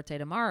for my birthday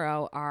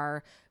tomorrow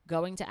are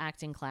going to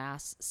acting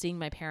class, seeing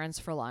my parents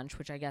for lunch,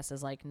 which I guess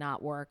is like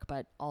not work,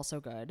 but also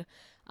good.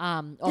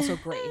 Also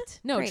great.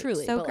 No, Great.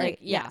 truly. So but great. like,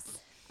 yeah.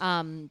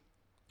 Yes.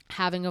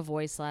 Having a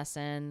voice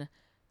lesson,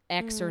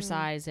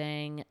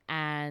 exercising,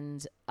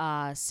 and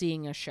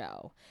seeing a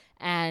show.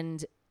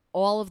 And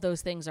all of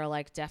those things are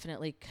like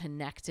definitely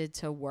connected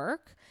to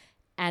work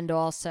and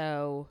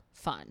also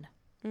fun.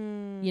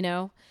 You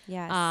know?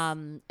 Yes.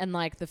 And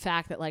like the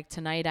fact that like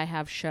tonight I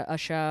have a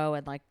show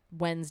and like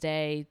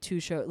Wednesday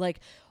 2 shows, like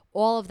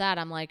all of that,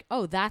 I'm like,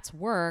 oh, that's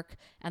work.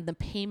 And the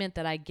payment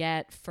that I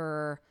get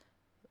for,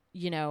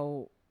 you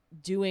know,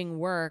 doing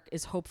work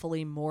is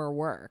hopefully more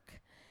work.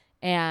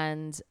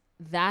 And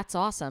that's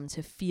awesome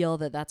to feel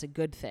that that's a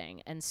good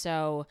thing. And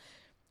so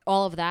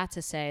all of that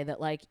to say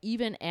that like,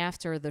 even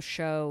after the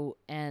show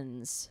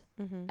ends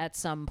at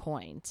some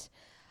point,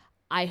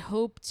 I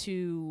hope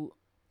to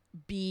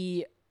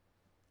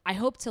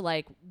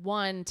like,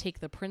 one, take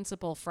the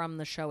principle from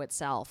the show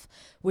itself,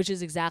 which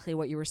is exactly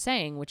what you were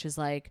saying, which is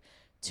like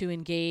to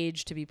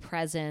engage, to be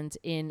present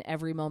in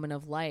every moment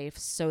of life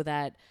so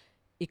that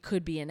it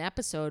could be an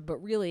episode, but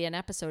really an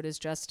episode is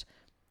just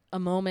a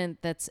moment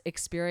that's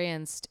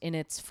experienced in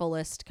its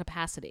fullest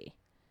capacity.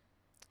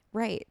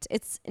 Right.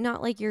 It's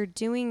not like you're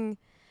doing,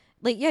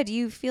 like, yeah, do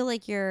you feel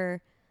like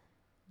you're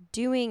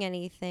doing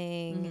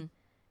anything?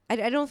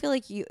 I don't feel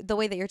like the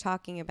way that you're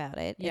talking about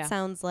it, Yeah. it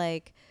sounds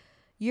like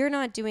you're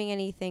not doing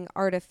anything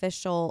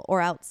artificial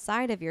or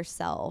outside of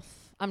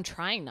yourself. I'm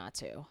trying not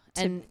to.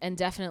 And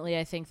definitely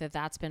I think that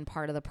that's been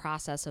part of the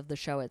process of the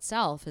show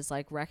itself, is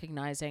like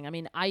recognizing, I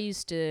mean, I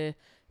used to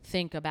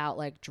think about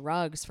like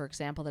drugs, for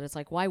example, that it's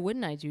like, why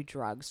wouldn't I do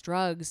drugs?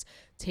 Drugs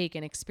take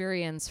an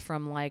experience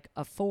from like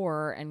a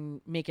 4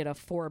 and make it a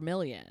 4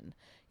 million,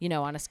 you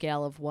know, on a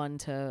scale of 1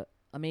 to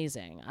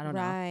amazing. I don't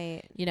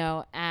know. You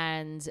know,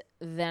 and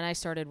then I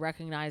started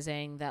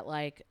recognizing that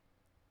like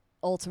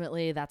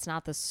ultimately that's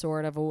not the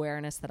sort of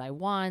awareness that I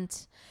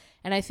want.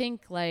 And I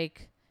think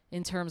like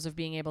in terms of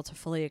being able to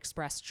fully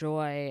express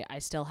joy, I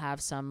still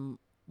have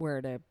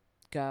somewhere to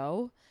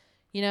go,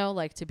 you know,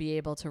 like to be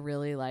able to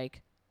really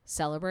like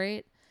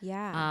celebrate.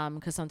 Yeah.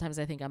 Because sometimes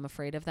I think I'm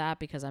afraid of that,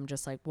 because I'm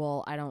just like,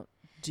 well, I don't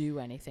do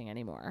anything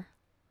anymore.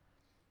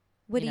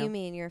 What do you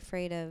mean you're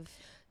afraid of?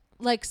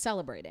 Like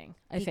celebrating,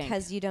 I think.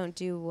 Because you don't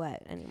do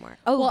what anymore?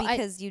 Oh, well,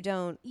 because you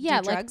don't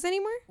do drugs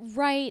anymore?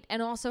 Right.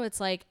 And also it's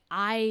like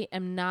I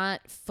am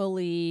not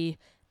fully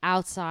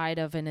outside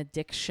of an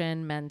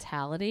addiction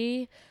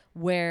mentality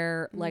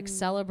where like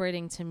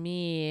celebrating to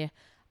me,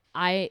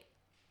 I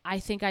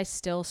think I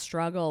still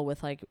struggle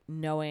with like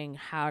knowing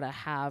how to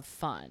have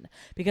fun,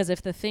 because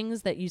if the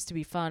things that used to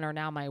be fun are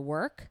now my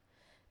work,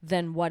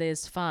 then what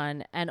is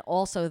fun? And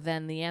also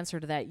then the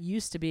answer to that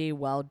used to be,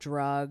 well,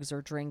 drugs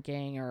or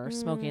drinking or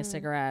smoking a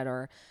cigarette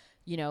or,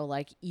 you know,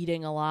 like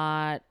eating a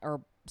lot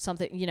or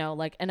something, you know,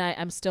 like, and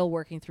I'm still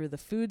working through the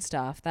food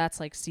stuff. That's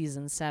like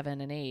season 7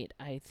 and 8,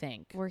 I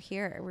think. We're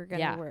here. We're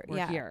going to work.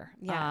 We're here.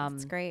 Yeah,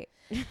 it's great.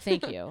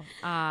 Thank you.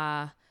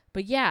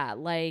 But yeah,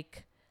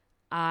 like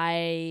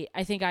I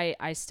think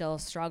I still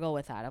struggle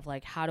with that of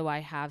like, how do I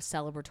have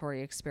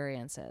celebratory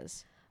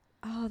experiences?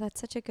 Oh, that's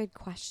such a good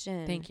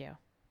question. Thank you.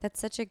 That's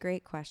such a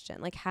great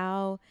question. Like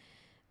how,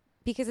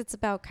 because it's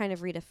about kind of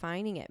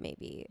redefining it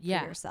maybe for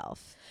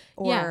yourself.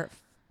 Or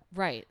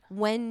right.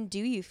 When do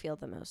you feel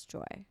the most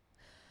joy?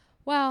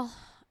 Well,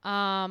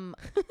 well,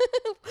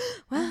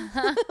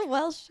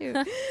 shoot.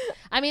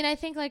 I mean, I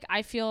think like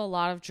I feel a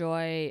lot of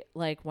joy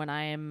like when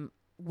I'm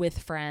with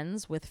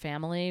friends, with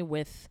family,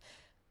 with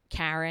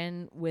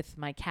Karen, with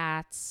my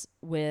cats,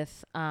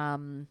 with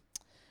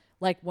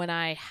like when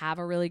I have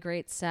a really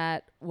great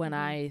set, when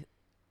I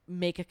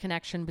make a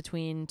connection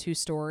between 2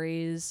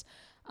 stories,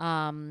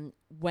 when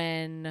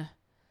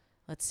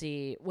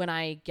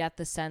I get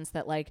the sense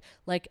that like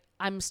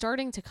I'm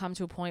starting to come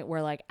to a point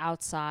where like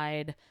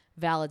outside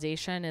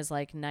validation is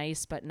like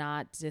nice but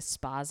not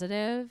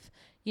dispositive,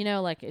 you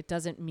know, like it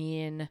doesn't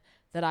mean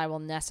that I will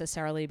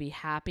necessarily be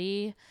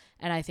happy,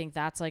 and I think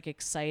that's like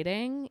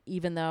exciting,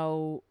 even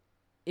though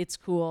it's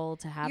cool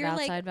to have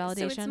outside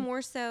validation. So it's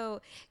more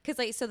so because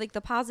like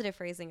the positive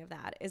phrasing of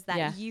that is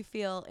that you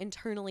feel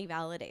internally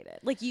validated.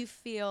 Like you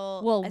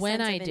feel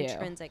when I do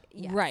intrinsic.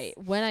 Yes. Right.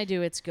 When I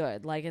do, it's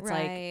good. Like it's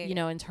like, you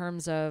know, in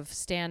terms of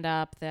stand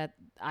up that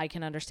I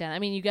can understand. I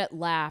mean, you get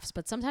laughs,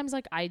 but sometimes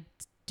like I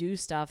do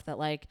stuff that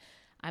like,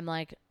 I'm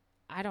like,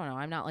 I don't know.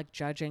 I'm not like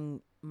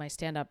judging my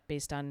stand up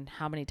based on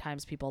how many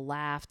times people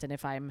laughed. And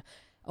if I'm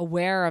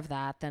aware of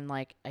that, then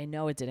like I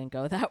know it didn't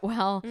go that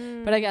well,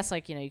 but I guess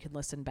like, you know, you can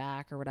listen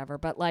back or whatever,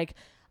 but like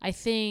I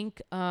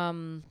think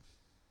that,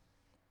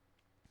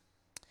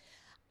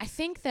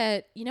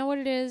 you know what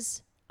it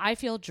is, I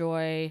feel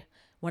joy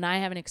when I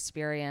have an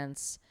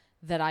experience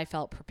that I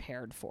felt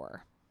prepared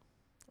for.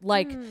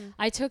 Like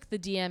I took the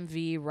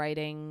DMV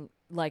writing,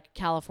 like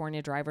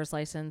California driver's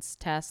license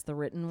test, the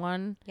written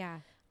one,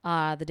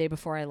 the day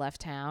before I left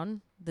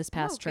town this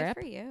past trip.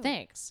 Good for you.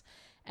 Thanks.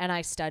 And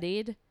I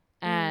studied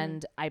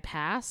and I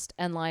passed,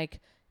 and like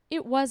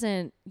it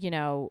wasn't, you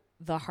know,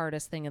 the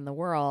hardest thing in the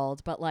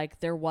world, but like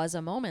there was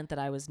a moment that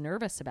I was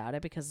nervous about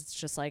it, because it's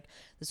just like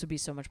this would be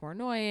so much more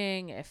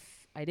annoying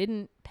if I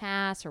didn't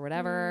pass or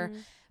whatever.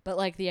 But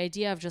like the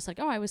idea of just like,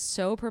 oh, I was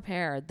so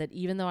prepared that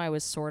even though I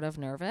was sort of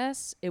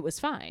nervous, it was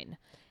fine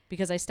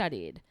because I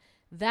studied.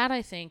 That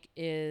I think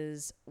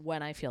is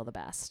when I feel the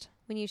best.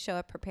 When you show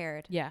up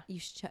prepared. Yeah.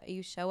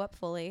 You show up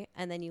fully,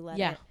 and then you let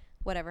it,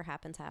 whatever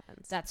happens,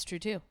 happens. That's true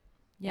too.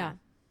 Yeah.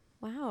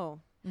 Wow.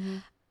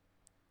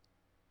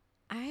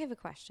 I have a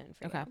question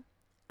for you.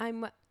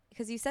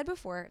 Because you said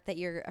before that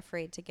you're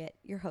afraid to get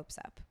your hopes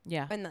up.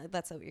 Yeah. And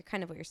that's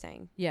kind of what you're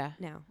saying. Yeah.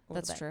 Now.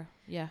 That's true.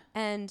 Yeah.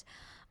 And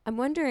I'm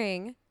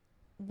wondering,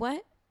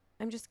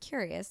 I'm just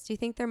curious, do you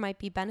think there might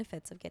be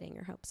benefits of getting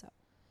your hopes up?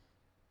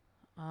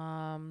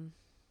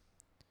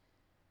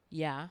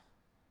 Yeah,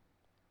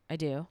 I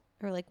do.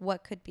 Or like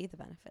what could be the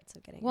benefits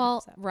of getting your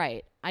hopes up?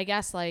 Right. I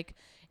guess like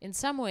in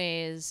some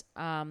ways,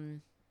 I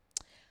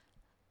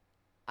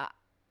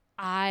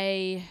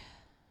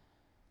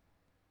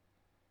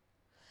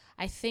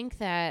think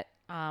that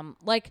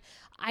like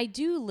I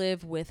do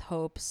live with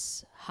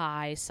hopes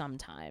high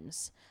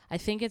sometimes. I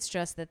think it's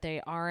just that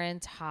they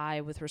aren't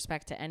high with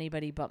respect to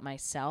anybody but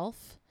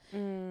myself.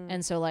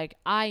 And so like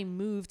I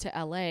moved to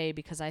LA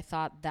because I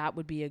thought that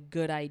would be a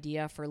good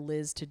idea for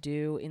Liz to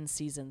do in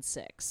season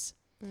 6.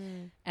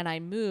 And I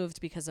moved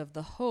because of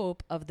the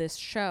hope of this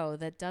show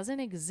that doesn't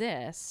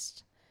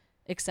exist,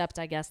 except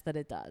I guess that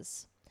it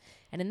does.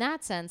 And in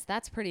that sense,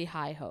 that's pretty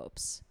high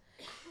hopes.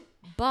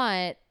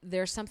 But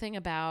there's something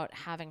about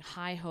having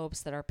high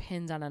hopes that are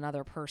pinned on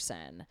another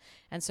person.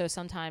 And so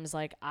sometimes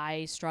like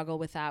I struggle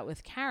with that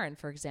with Karen,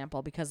 for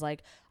example, because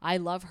like I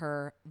love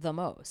her the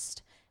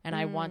most and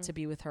I want to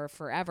be with her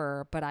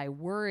forever. But I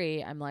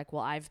worry, I'm like,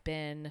 well, I've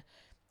been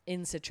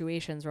in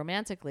situations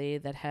romantically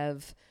that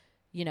have,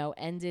 you know,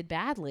 ended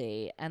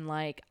badly. And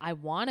like I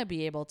want to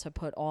be able to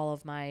put all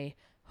of my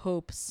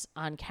hopes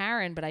on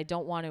Karen, but I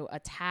don't want to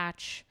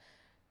attach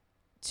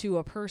to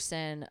a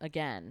person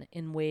again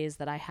in ways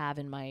that I have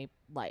in my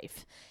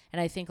life.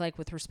 And I think like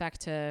with respect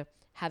to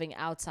having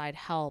outside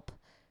help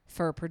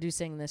for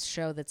producing this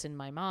show that's in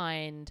my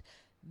mind,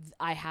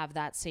 I have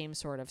that same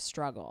sort of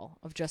struggle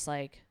of just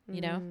like, you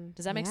know,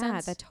 does that make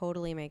sense? Yeah, that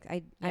totally makes,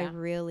 I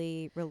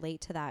really relate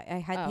to that.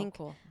 I think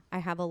cool. I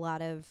have a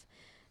lot of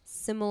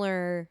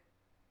similar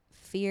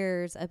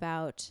fears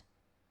about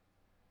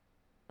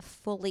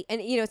fully,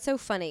 and you know, it's so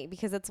funny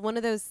because it's one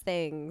of those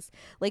things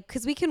like,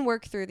 because we can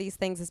work through these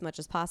things as much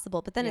as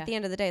possible, but then at the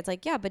end of the day it's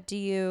like, yeah, but do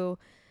you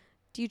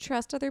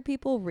trust other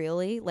people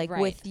really, like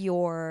with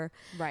your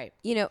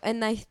you know?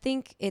 And I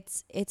think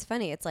it's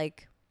funny, it's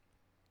like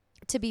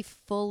to be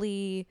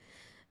fully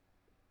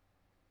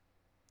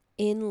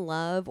in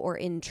love or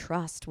in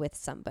trust with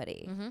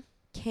somebody,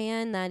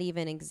 can that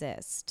even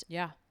exist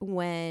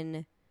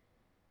when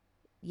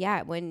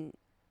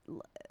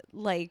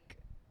like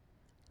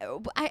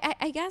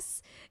I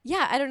guess,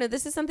 yeah, I don't know.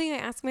 This is something I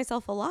ask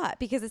myself a lot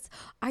because it's,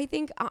 I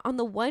think on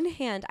the one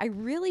hand, I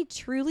really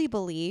truly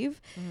believe,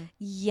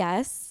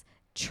 yes,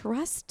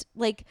 trust,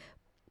 like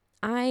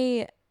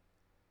I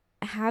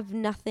have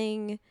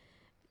nothing,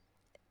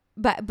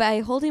 but by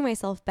holding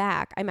myself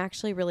back, I'm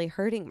actually really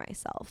hurting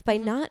myself by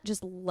not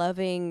just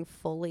loving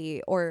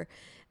fully, or,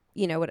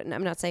 you know what,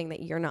 I'm not saying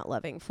that you're not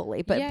loving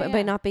fully, but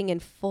by not being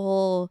in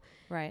full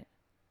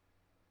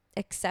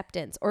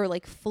acceptance or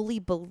like fully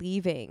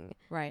believing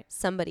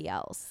somebody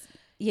else,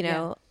 you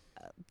know,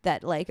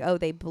 that like, oh,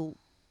 they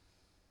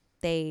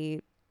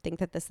think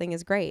that this thing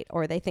is great,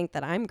 or they think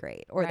that I'm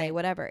great, or they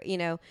whatever, you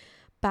know,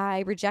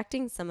 by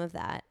rejecting some of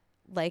that,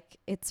 like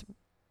it's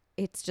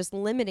just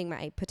limiting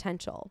my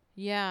potential.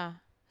 Yeah,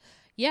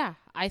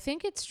 I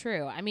think it's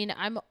true. I mean,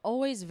 I'm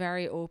always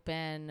very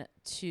open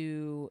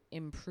to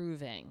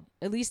improving,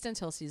 at least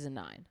until season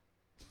 9.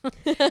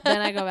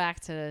 Then I go back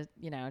to,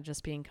 you know,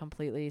 just being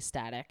completely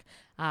static.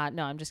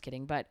 No, I'm just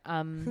kidding. But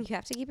you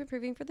have to keep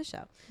improving for the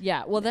show.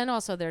 Yeah. Well, then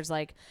also there's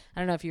like,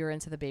 I don't know if you were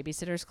into the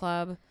Babysitters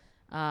Club.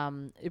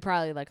 You're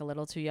probably like a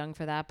little too young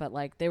for that, but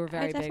like they were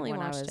very big when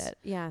I was. It.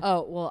 Yeah.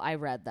 Oh well, I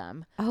read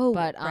them. Oh,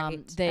 but I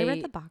read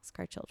the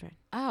Boxcar Children.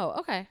 Oh,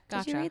 okay,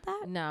 gotcha. Did you read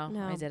that? No,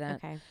 I didn't.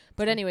 Okay.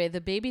 But anyway,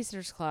 the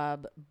Babysitters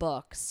Club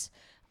books.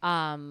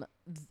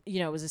 You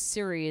know, it was a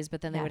series,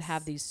 but then they would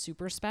have these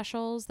super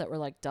specials that were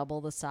like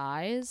double the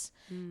size.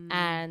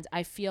 And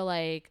I feel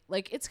like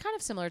it's kind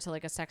of similar to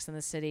like a Sex and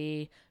the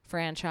City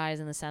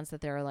franchise in the sense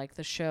that there are like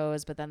the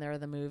shows, but then there are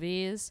the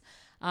movies.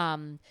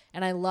 And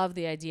I love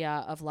the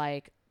idea of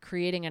like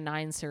creating a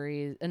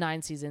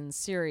 9-season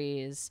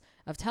series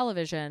of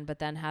television, but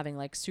then having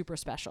like super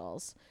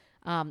specials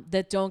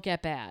that don't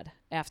get bad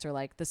after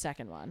like the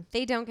second one.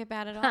 They don't get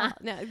bad at all.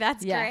 No,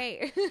 that's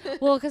great.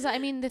 Well, because I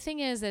mean, the thing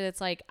is that it's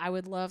like, I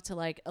would love to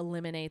like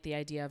eliminate the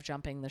idea of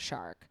jumping the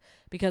shark,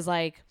 because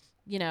like,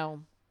 you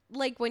know,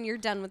 like when you're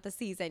done with the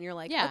season, you're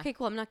like, okay,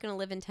 cool, I'm not going to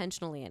live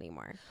intentionally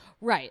anymore.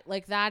 Right.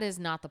 Like that is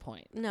not the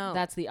point. No.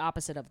 That's the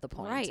opposite of the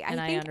point. Right.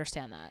 And I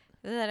understand that.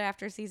 That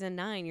after season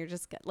 9, you're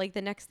just like,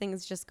 the next thing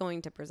is just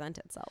going to present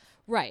itself.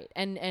 Right.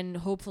 And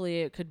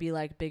hopefully it could be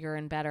like bigger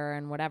and better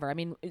and whatever. I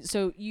mean,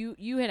 so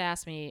you had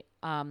asked me,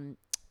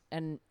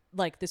 and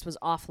like this was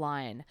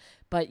offline,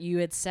 but you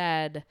had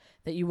said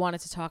that you wanted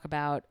to talk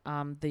about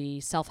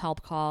the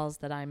self-help calls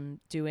that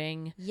I'm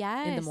doing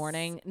in the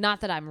morning.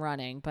 Not that I'm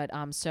running, but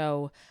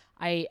so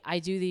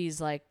I do these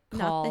like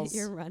calls. Not that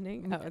you're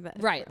running. Oh,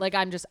 right. Like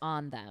I'm just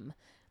on them.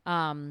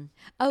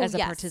 As a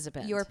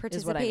participant. You're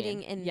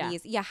participating in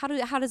these. Yeah. How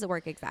does it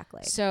work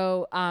exactly?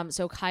 So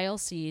Kyle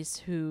Cease,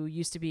 who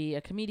used to be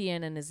a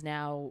comedian and is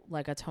now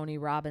like a Tony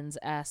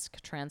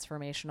Robbins-esque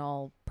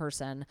transformational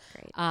person.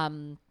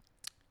 Great.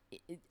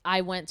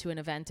 I went to an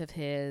event of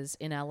his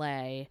in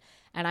LA,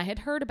 and I had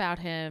heard about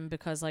him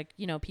because, like,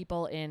 you know,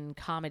 people in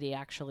comedy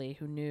actually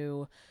who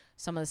knew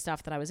some of the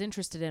stuff that I was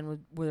interested in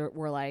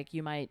were like,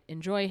 you might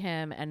enjoy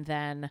him. And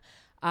then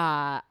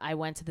I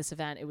went to this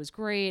event. It was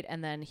great.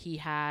 And then he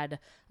had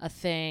a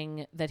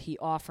thing that he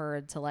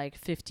offered to like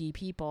 50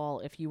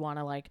 people if you want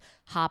to like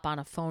hop on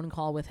a phone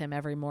call with him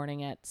every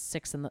morning at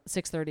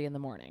 6:30 in the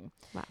morning.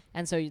 Wow.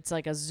 And so it's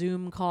like a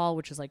Zoom call,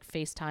 which is like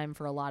FaceTime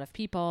for a lot of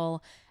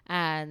people.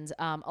 And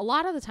a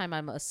lot of the time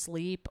I'm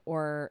asleep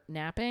or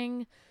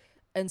napping.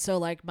 And so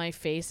like my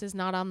face is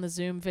not on the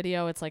Zoom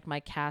video. It's like my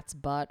cat's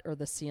butt or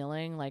the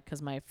ceiling, like,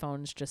 because my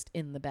phone's just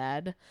in the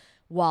bed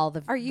while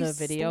the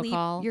video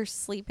call. You're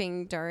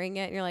sleeping during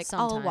it. You're like,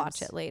 Sometimes. I'll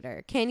watch it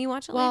later. Can you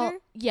watch it later?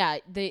 Yeah,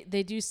 they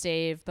do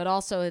save, but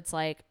also it's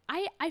like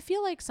I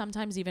feel like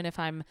sometimes even if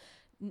I'm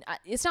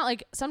it's not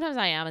like sometimes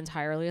I am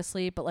entirely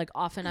asleep, but like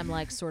often I'm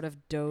like sort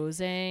of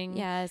dozing.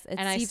 Yes, it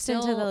and I seeps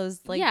still, into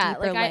those like yeah,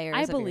 deeper like layers.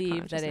 I of your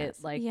believe that it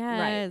consciousness. like yes.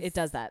 right, it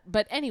does that.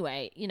 But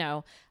anyway, you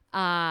know,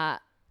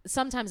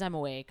 sometimes I'm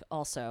awake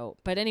also.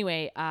 But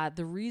anyway,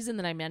 the reason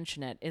that I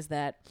mention it is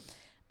that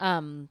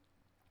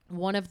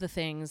one of the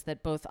things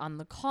that both on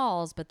the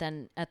calls, but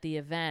then at the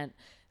event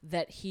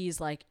that he's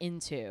like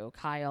into,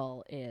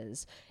 Kyle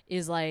is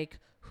like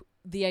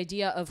the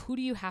idea of who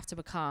do you have to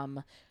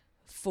become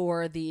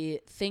for the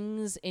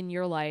things in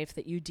your life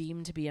that you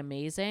deem to be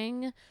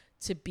amazing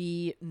to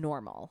be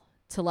normal,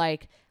 to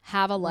like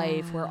have a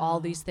life where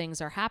all these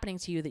things are happening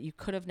to you that you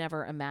could have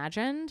never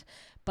imagined,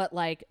 but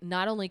like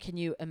not only can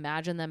you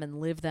imagine them and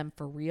live them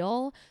for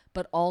real,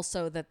 but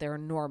also that they're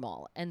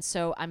normal. And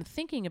so I'm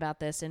thinking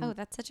about this and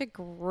that's such a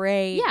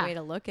great way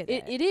to look at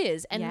it. It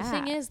is. And the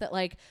thing Yeah. is that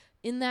like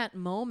in that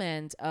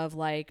moment of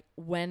like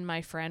when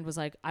my friend was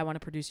like, I want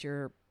to produce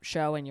your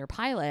show and your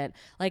pilot,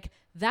 like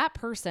that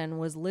person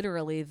was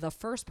literally the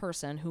first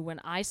person who, when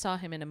I saw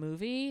him in a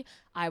movie,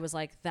 I was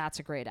like, that's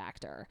a great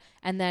actor.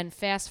 And then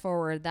fast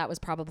forward, that was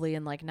probably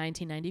in like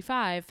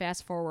 1995,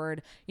 fast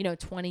forward, you know,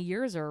 20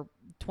 years or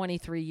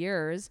 23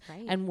 years,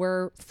 Right. and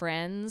we're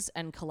friends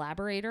and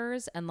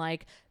collaborators. And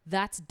like,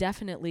 that's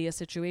definitely a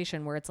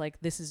situation where it's like,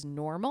 this is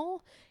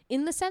normal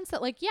in the sense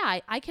that like, yeah,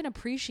 I can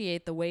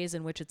appreciate the ways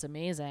in which it's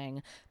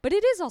amazing, but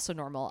it is also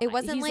normal. It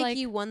wasn't He's like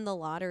you won the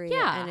lottery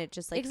Yeah, and it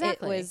just like,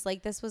 exactly. it was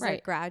like, this was a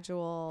Right.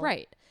 gradual.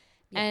 Right.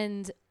 Yeah.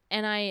 And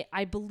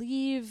I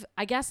believe,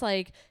 I guess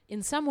like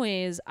in some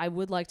ways I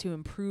would like to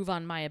improve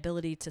on my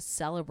ability to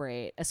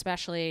celebrate,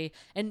 especially,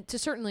 and to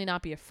certainly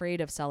not be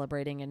afraid of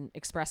celebrating and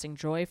expressing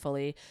joy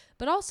fully,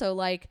 but also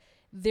like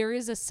there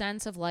is a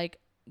sense of like,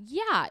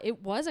 yeah,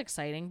 it was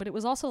exciting, but it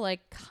was also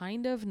like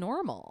kind of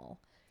normal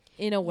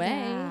in a way,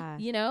 Yeah.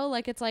 you know,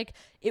 like it's like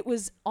it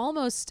was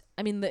almost,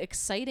 I mean, the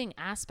exciting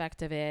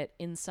aspect of it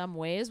in some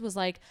ways was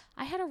like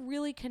I had a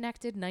really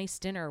connected, nice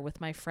dinner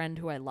with my friend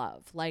who I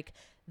love. Like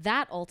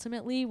that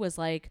ultimately was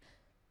like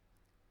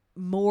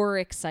more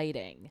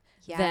exciting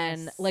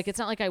than Yes. like, it's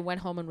not like I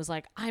went home and was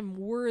like, I'm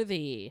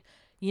worthy,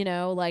 you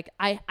know, like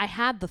I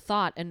had the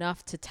thought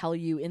enough to tell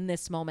you in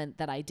this moment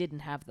that I didn't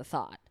have the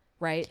thought,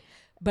 right?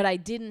 But I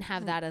didn't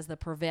have that as the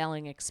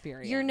prevailing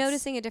experience. You're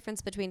noticing a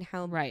difference between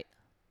how right.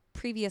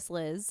 previous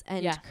Liz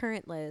and Yeah.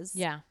 current Liz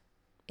Yeah.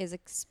 is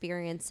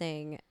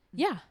experiencing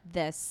Yeah.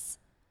 this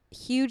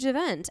huge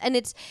event.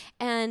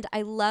 And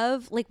I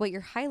love like what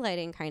you're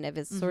highlighting kind of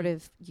is sort Mm-hmm.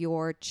 of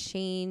your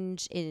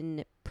change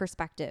in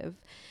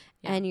perspective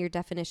Yeah. and your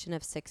definition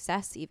of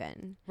success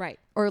even, Right.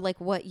 or like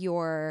what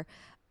your,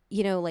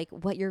 you know, like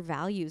what your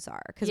values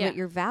are. Because Yeah. what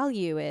your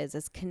value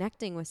is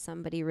connecting with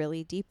somebody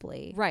really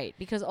deeply. Right.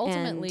 Because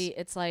ultimately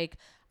it's like,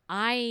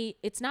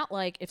 it's not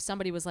like if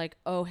somebody was like,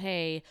 oh,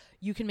 hey,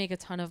 you can make a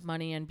ton of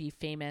money and be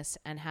famous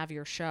and have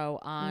your show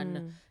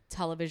on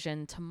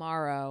television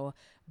tomorrow,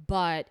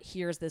 but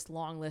here's this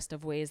long list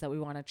of ways that we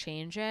want to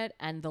change it.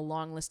 And the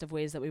long list of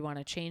ways that we want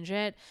to change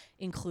it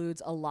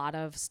includes a lot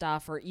of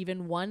stuff, or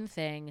even one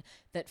thing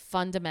that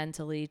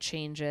fundamentally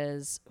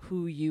changes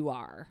who you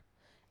are.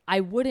 I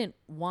wouldn't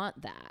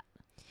want that.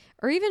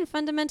 Or even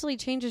fundamentally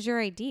changes your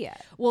idea.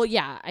 Well,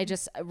 yeah, I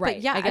just, right.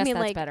 yeah, I guess I mean,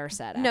 that's like, better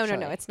said. No,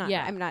 actually. it's not.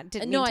 Yeah. I'm not.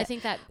 Didn't No, mean I to-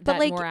 think that but,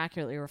 like, more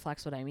accurately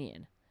reflects what I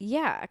mean.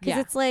 Yeah, because Yeah.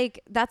 it's like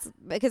that's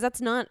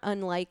not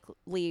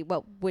unlikely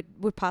what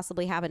would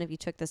possibly happen if you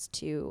took this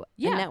to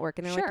Yeah, a network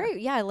and they're sure. like,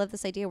 great, yeah, I love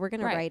this idea. We're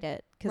gonna Right. write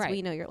it because Right.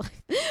 we know your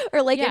life,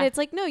 or like, and Yeah. it's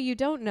like, no, you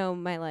don't know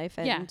my life,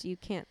 and Yeah. you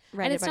can't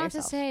write And it it's by not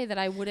yourself. to say that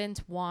I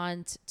wouldn't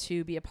want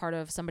to be a part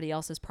of somebody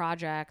else's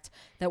project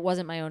that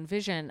wasn't my own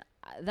vision.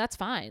 That's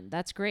fine.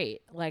 That's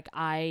great. Like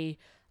I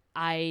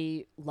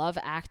love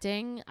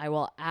acting. I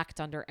will act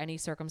under any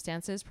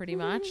circumstances pretty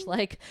much.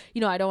 Like,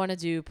 you know, I don't want to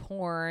do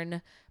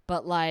porn,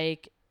 but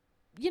like,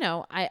 you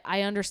know,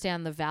 I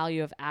understand the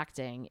value of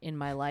acting in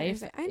my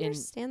life. I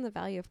understand the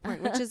value of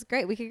porn, which is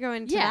great. We could go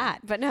into Yeah.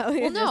 that, but no,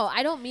 Well, no,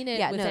 I don't mean it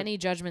Yeah, with no. any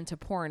judgment to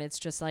porn. It's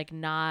just like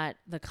not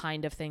the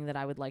kind of thing that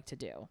I would like to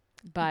do.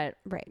 But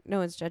right. No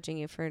one's judging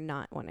you for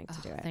not wanting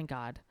to do it. thank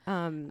God.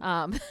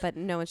 But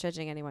no one's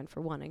judging anyone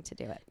for wanting to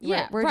do it.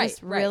 Yeah, we're right,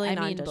 just right. really I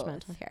mean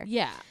non-judgmental both. here.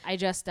 Yeah, I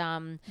just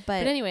But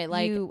anyway,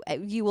 like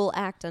you will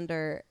act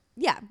under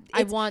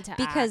I want to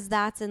because act.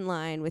 that's in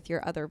line with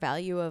your other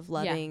value of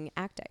loving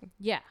acting,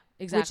 Yeah,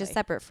 exactly. which is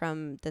separate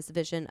from this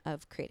vision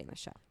of creating the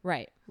show.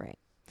 Right. Right.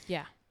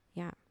 Yeah.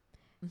 Yeah.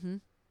 Mm-hmm.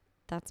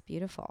 That's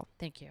beautiful.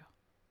 Thank you.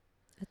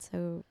 That's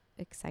so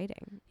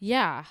exciting.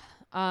 Yeah.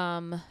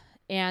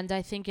 And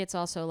I think it's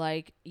also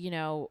like, you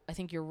know, I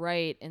think you're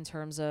right in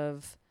terms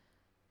of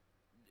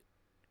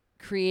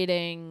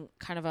creating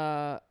kind of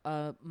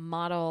a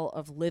model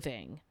of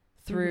living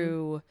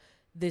through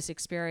this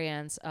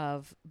experience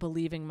of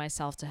believing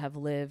myself to have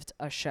lived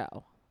a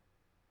show.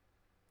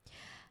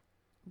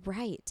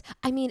 Right.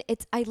 I mean,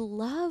 I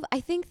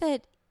think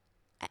that,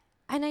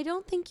 and I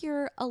don't think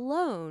you're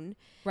alone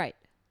Right.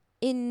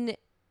 in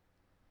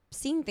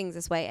seeing things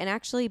this way. And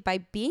actually, by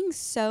being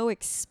so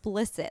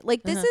explicit,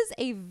 like this is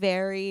a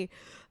very,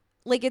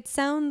 like, it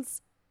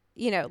sounds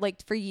you know,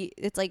 like for you,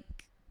 it's like,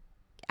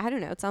 I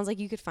don't know. It sounds like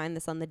you could find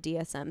this on the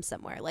DSM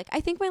somewhere. Like,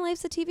 I think my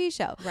life's a TV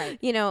show, Right.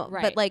 you know,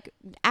 Right. but like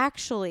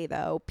actually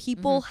though,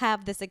 people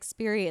have this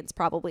experience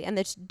probably, and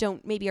they just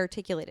don't maybe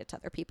articulate it to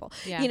other people,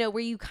 Yeah. you know,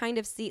 where you kind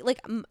of see, like,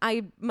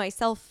 I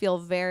myself feel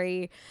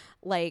very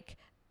like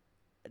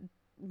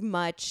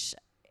much,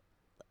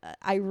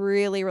 I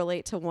really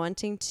relate to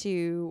wanting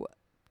to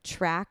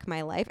track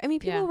my life. I mean,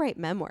 people Yeah. write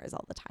memoirs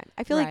all the time.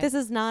 I feel like Right. this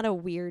is not a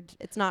weird,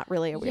 it's not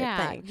really a weird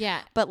thing.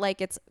 Yeah. But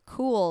like, it's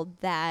cool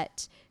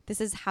that this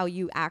is how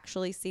you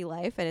actually see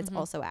life, and it's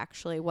also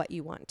actually what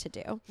you want to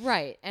do.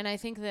 Right. And I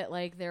think that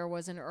like there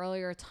was an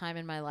earlier time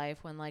in my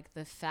life when like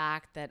the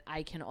fact that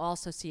I can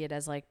also see it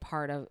as like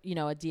part of, you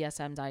know, a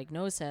DSM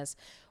diagnosis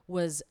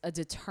was a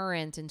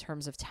deterrent in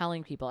terms of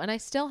telling people. And I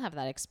still have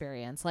that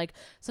experience. Like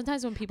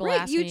sometimes when people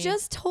ask you me,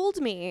 just told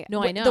me.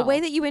 No, I know. The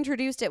way that you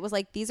introduced it was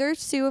like, these are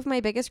 2 of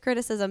my biggest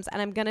criticisms,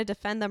 and I'm going to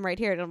defend them right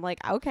here. And I'm like,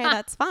 okay,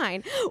 that's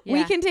fine. We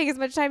Yeah. can take as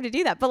much time to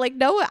do that. But like,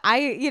 no,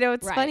 you know,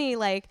 it's Right. funny,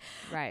 like,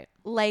 right.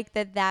 like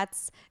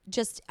that's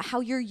just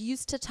how you're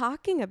used to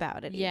talking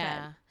about it. Yeah.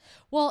 Even.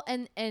 Well,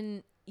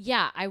 and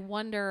yeah, I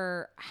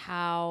wonder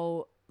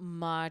how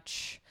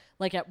much,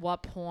 like at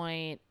what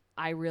point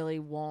I really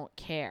won't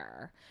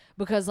care,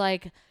 because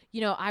like,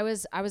 you know, I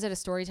was at a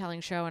storytelling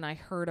show and I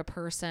heard a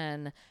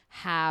person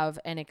have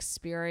an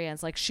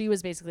experience. Like she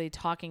was basically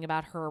talking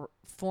about her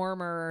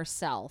former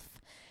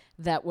self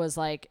that was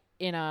like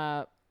in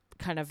a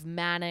kind of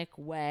manic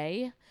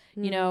way,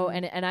 you know,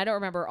 and I don't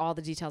remember all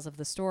the details of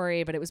the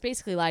story, but it was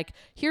basically like,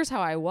 here's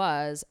how I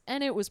was,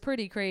 and it was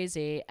pretty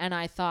crazy, and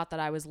I thought that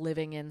I was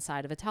living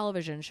inside of a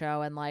television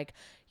show, and like,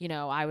 you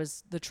know, I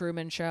was the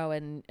Truman Show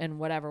and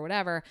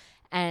whatever,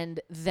 and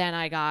then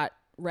I got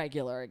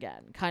regular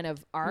again kind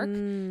of arc.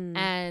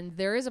 And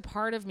there is a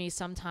part of me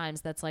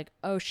sometimes that's like,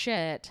 oh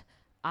shit,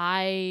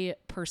 I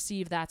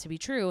perceive that to be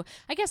true.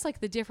 I guess like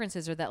the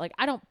differences are that like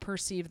I don't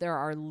perceive there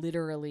are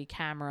literally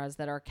cameras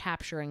that are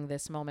capturing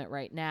this moment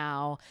right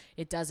now.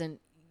 It doesn't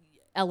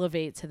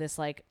elevate to this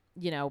like,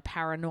 you know,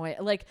 paranoia.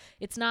 Like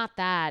it's not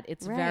that.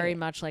 It's very Right.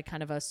 much like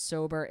kind of a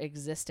sober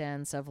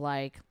existence of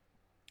like,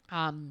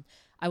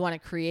 I want to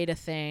create a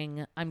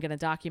thing. I'm going to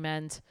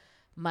document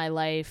my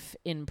life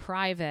in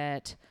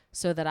private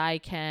so that I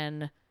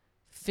can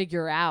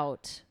figure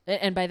out,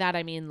 and by that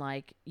I mean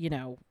like, you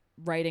know,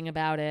 writing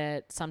about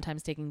it,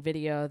 sometimes taking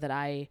video that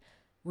I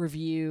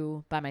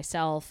review by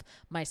myself.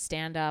 My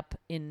stand-up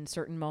in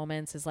certain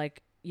moments is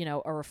like, you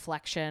know, a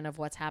reflection of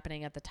what's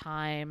happening at the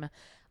time.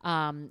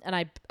 And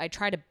I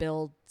try to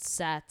build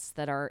sets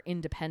that are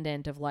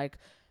independent of like,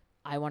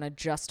 I want to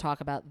just talk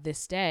about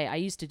this day. I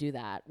used to do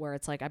that where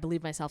it's like, I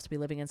believe myself to be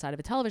living inside of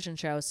a television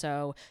show.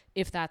 So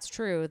if that's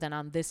true, then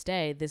on this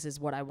day, this is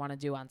what I want to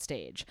do on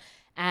stage.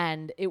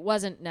 And it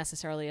wasn't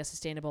necessarily a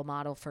sustainable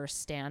model for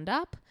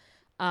stand-up.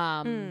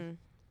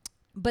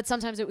 But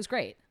sometimes it was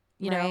great.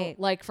 You know, Right.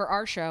 like for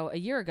our show a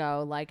year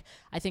ago, like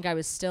I think I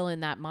was still in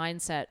that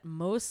mindset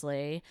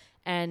mostly.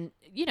 And,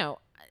 you know,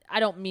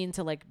 I don't mean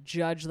to like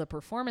judge the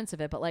performance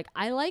of it, but like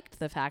I liked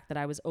the fact that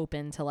I was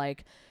open to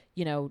like,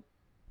 you know,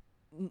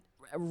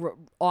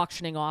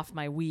 auctioning off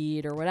my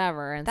weed or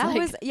whatever. And That like,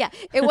 was, yeah,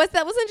 it was,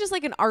 that wasn't just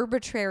like an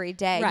arbitrary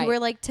day. Right. You were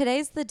like,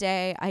 today's the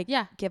day I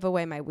Yeah. give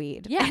away my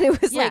weed. Yeah. And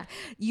it was Yeah. like,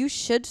 you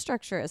should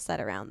structure a set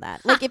around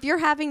that. Like if you're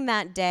having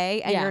that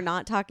day and Yeah. you're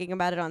not talking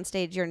about it on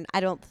stage, I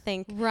don't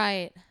think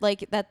right.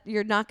 like that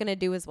you're not going to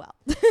do as well.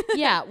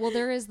 Yeah. Well,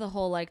 there is the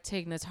whole like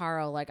Tig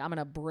Notaro, like I'm going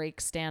to break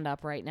stand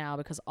up right now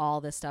because all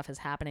this stuff is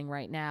happening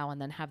right now,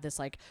 and then have this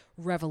like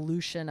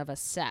revolution of a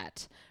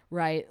set,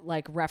 right?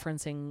 Like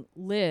referencing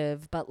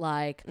Live, but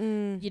like,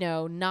 you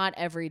know, not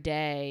every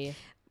day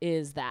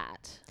is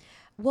that.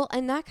 Well,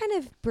 and that kind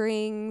of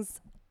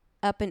brings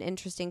up an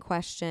interesting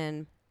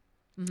question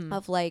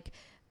of like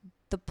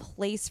the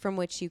place from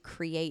which you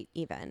create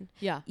even.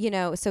 Yeah. You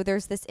know, so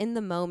there's this in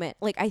the moment.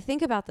 Like I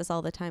think about this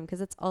all the time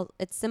because it's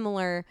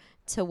similar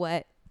to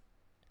what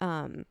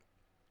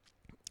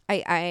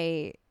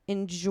I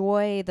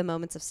enjoy the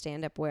moments of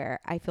stand up where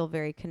I feel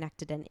very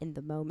connected and in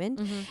the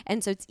moment.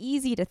 And so it's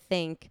easy to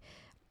think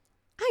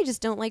I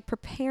just don't like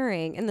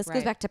preparing. And this goes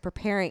Right. back to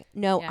preparing.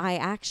 No, Yeah. I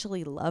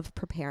actually love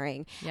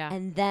preparing. Yeah.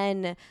 And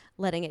then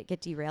letting it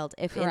get derailed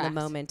if in the Correct.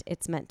 moment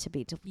it's meant to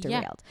be Yeah.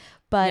 derailed.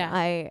 But Yeah.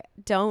 I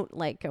don't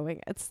like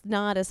going. It's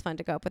not as fun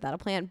to go up without a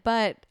plan.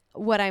 But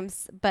what I'm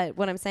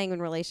saying in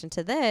relation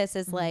to this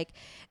is like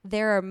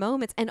there are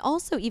moments, and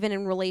also even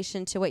in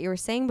relation to what you were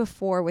saying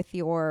before with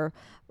your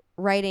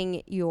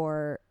writing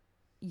your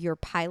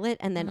pilot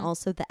and then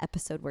also the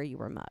episode where you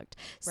were mugged.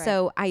 Right.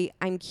 So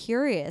I'm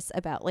curious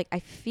about like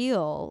I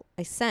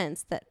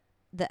sense that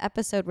the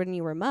episode when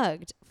you were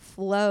mugged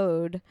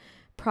flowed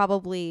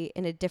probably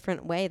in a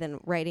different way than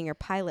writing your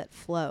pilot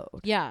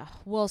flowed. Yeah.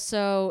 Well,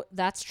 so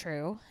that's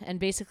true. And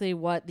basically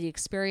what the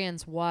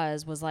experience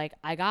was like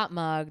I got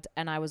mugged,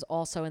 and I was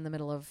also in the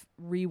middle of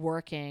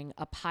reworking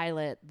a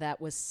pilot that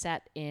was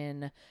set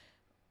in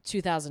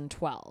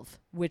 2012,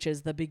 which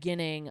is the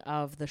beginning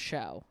of the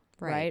show.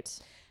 Right.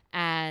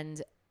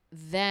 And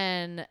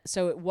then,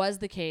 so it was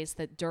the case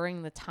that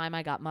during the time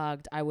I got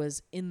mugged, I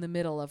was in the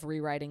middle of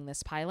rewriting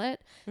this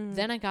pilot.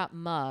 Then I got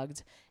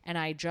mugged, and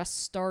I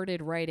just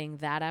started writing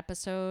that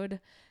episode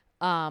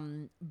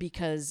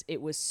because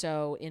it was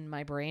so in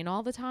my brain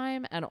all the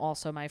time. And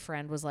also my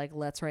friend was like,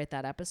 let's write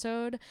that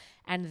episode.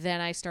 And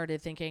then I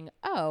started thinking,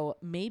 oh,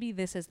 maybe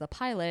this is the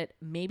pilot.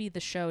 Maybe the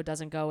show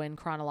doesn't go in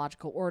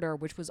chronological order,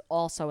 which was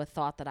also a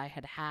thought that I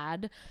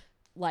had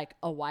like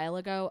a while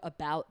ago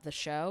about the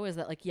show, is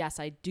that like, yes,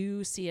 I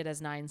do see it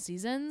as 9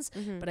 seasons,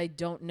 but I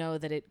don't know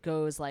that it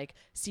goes like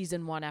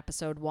season 1,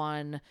 episode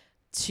 1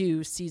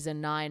 to season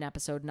 9,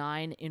 episode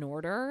 9 in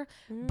order,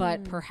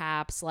 but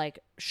perhaps like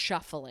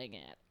shuffling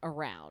it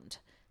around.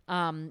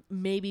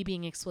 Maybe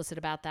being explicit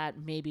about that,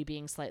 maybe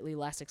being slightly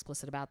less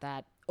explicit about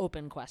that.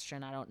 Open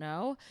question. I don't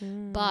know.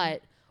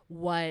 But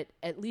what,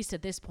 at least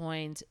at this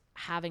point,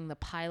 having the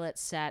pilot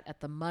set at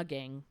the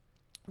mugging,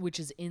 which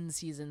is in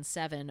season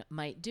 7,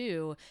 might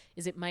do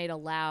is it might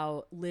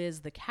allow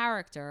Liz, the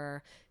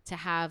character, to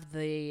have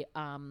the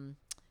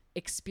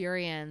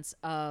experience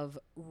of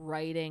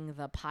writing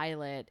the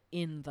pilot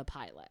in the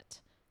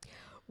pilot.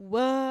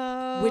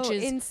 Whoa, which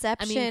is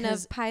inception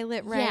of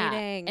pilot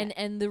writing.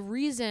 And the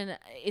reason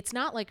it's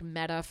not like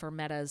meta for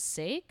meta's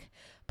sake,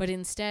 but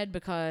instead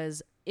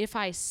because if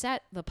I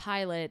set the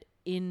pilot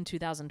in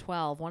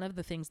 2012, one of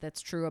the things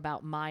that's true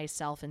about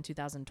myself in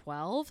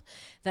 2012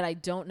 that I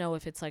don't know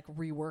if it's like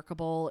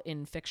reworkable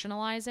in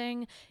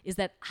fictionalizing is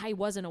that I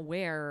wasn't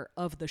aware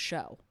of the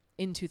show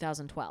in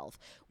 2012,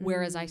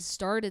 whereas I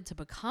started to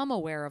become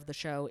aware of the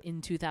show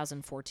in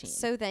 2014.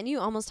 So then you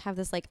almost have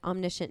this like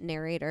omniscient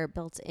narrator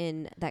built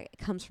in that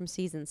comes from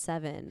season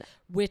 7.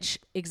 Which,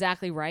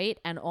 exactly right,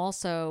 and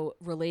also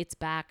relates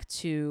back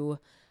to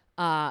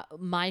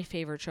my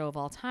favorite show of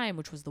all time,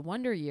 which was The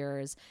Wonder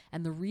Years.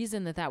 And the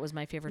reason that was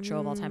my favorite show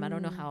of all time, I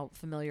don't know how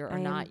familiar or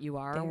not you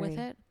are with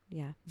it.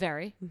 Yeah.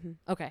 Very?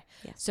 Okay.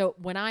 Yeah. So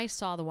when I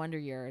saw The Wonder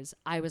Years,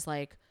 I was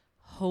like,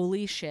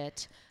 holy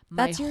shit.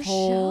 That's my your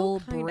whole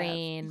show, kind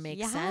brain of. makes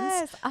Yes.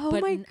 sense. Oh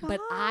my God.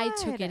 But I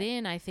took it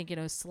in, I think, in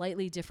a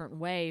slightly different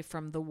way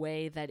from the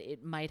way that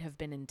it might have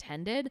been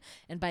intended.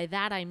 And by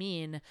that, I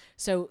mean,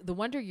 so The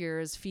Wonder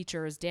Years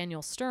features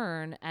Daniel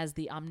Stern as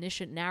the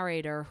omniscient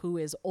narrator who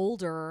is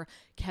older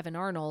Kevin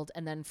Arnold,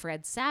 and then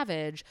Fred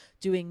Savage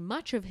doing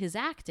much of his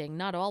acting,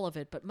 not all of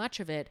it, but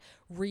much of it,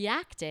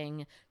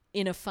 reacting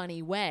in a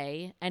funny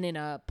way and in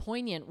a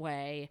poignant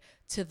way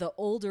to the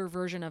older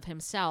version of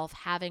himself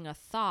having a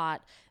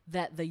thought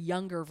that the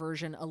younger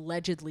version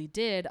allegedly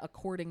did,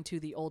 according to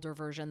the older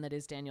version that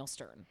is Daniel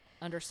Stern.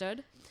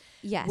 Understood?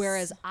 Yes.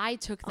 Whereas I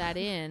took that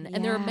in,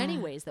 and there are many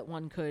ways that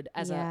one could,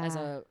 as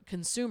a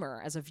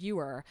consumer, as a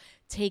viewer,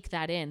 take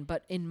that in.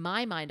 But in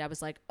my mind, I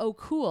was like, oh,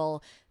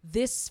 cool.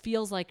 This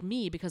feels like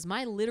me, because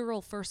my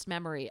literal first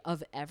memory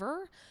of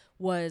ever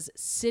was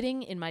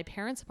sitting in my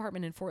parents'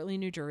 apartment in Fort Lee,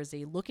 New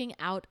Jersey, looking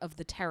out of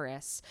the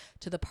terrace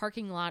to the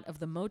parking lot of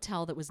the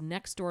motel that was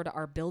next door to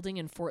our building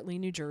in Fort Lee,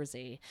 New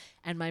Jersey.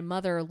 And my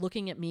mother,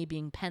 looking at me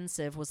being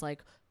pensive, was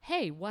like,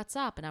 hey, what's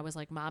up? And I was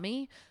like,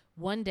 Mommy,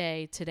 one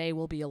day today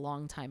will be a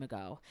long time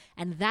ago.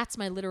 And that's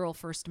my literal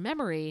first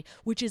memory,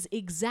 which is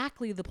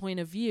exactly the point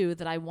of view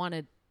that I want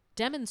to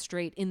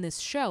demonstrate in this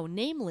show,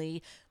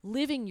 namely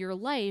living your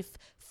life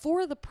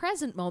for the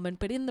present moment,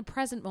 but in the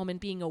present moment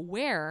being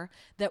aware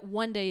that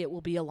one day it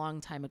will be a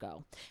long time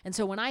ago. And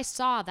so when I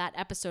saw that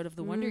episode of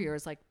The Wonder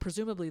Years, like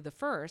presumably the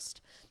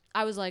first,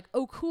 I was like,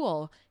 oh,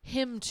 cool,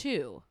 him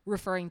too,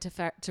 referring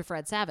to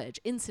Fred Savage.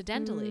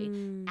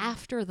 Incidentally,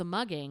 after the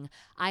mugging,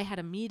 I had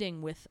a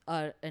meeting with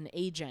an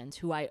agent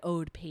who I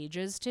owed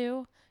pages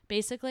to,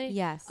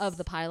 basically, of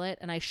the pilot.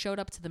 And I showed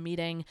up to the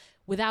meeting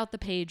without the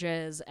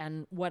pages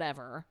and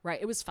whatever, right?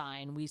 It was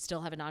fine. We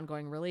still have an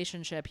ongoing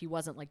relationship. He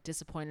wasn't like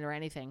disappointed or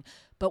anything.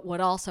 But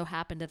what also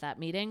happened at that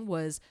meeting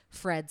was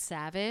Fred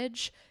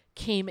Savage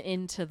came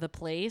into the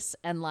place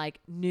and like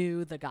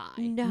knew the guy,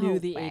 knew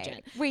the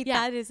agent. Wait,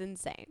 that is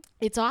insane.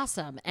 It's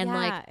awesome. And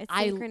like, it's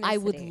I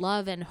would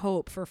love and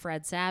hope for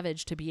Fred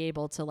Savage to be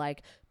able to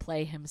like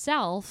play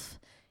himself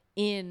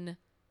in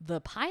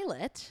the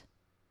pilot,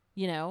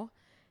 you know,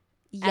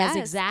 as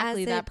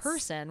exactly that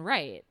person.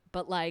 Right.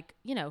 But like,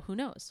 you know, who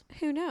knows?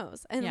 Who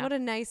knows? And what a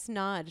nice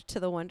nod to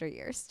The Wonder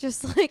Years.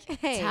 Just like, hey.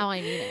 That's how I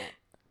mean it.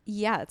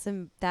 Yeah,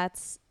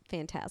 that's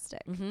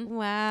fantastic.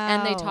 Wow.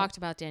 And they talked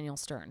about Daniel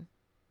Stern.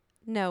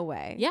 No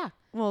way. Yeah.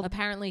 Well,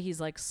 apparently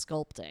he's like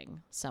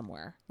sculpting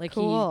somewhere. Like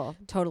he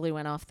totally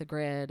went off the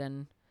grid,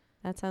 and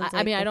that sounds.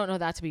 I mean, I don't know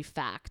that to be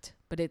fact,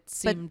 but it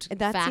seemed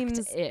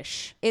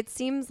fact-ish. It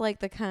seems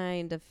like the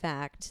kind of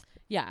fact.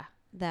 Yeah.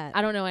 That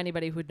I don't know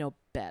anybody who'd know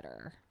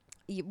better.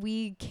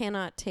 We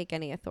cannot take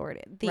any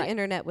authority. The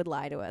internet would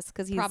lie to us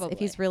because if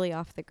he's really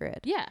off the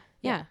grid. Yeah.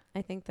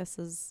 I think this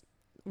is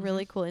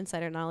really cool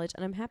insider knowledge,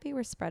 and I'm happy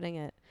we're spreading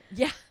it.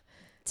 Yeah.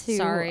 to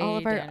Sorry, all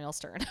of our Daniel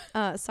Stern.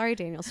 sorry,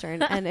 Daniel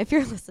Stern. And if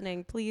you're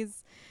listening,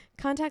 please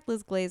contact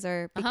Liz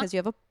Glazer because you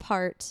have a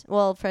part.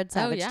 Well, Fred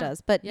Savage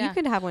does, but you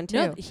could have one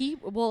too.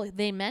 No,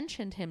 they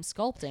mentioned him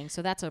sculpting,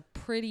 so that's a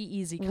pretty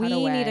easy We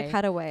cutaway. need a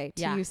cutaway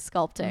to you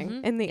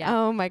sculpting in the. Yeah.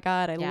 Oh my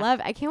God,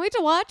 I can't wait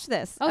to watch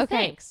this. Oh, okay.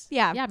 thanks.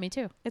 Yeah, Yeah, me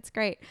too. it's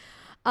great.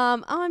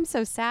 I'm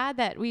so sad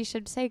that we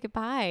should say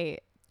goodbye.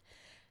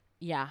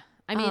 Yeah.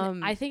 I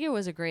mean, I think it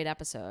was a great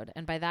episode.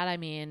 And by that, I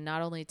mean,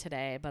 not only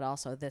today, but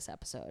also this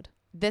episode.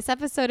 This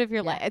episode of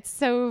your life. It's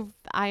so,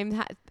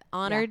 I'm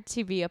honored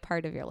to be a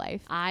part of your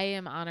life. I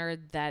am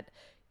honored that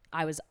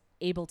I was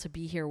able to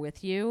be here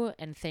with you,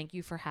 and thank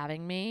you for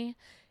having me.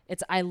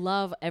 I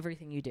love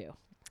everything you do.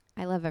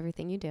 I love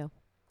everything you do.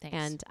 Thanks.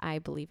 And I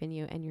believe in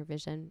you and your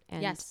vision.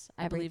 And yes,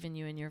 I believe in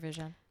you and your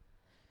vision.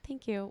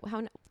 Thank you.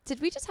 Did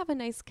we just have a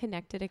nice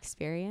connected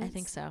experience? I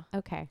think so.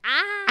 Okay.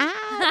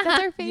 Ah,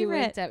 that's our favorite. You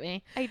winked at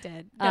me. I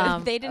did.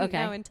 No, they didn't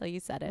okay. know until you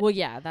said it. Well,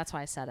 yeah, that's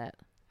why I said it.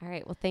 All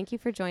right. Well, thank you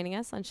for joining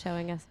us on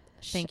showing us.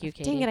 Thank you,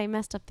 Katie. Dang it, I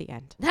messed up the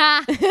end.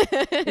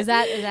 Is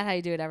that how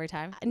you do it every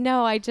time?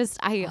 No, I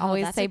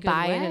always that's say a good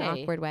bye in an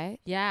way. awkward way.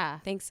 Yeah.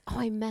 Thanks. Oh,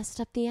 I messed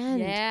up the end.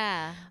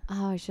 Yeah.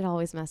 Oh, I should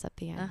always mess up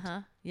the end.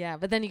 Uh-huh. Yeah,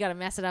 but then you got to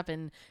mess it up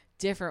in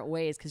different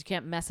ways because you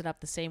can't mess it up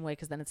the same way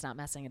because then it's not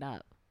messing it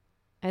up.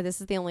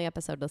 This is the only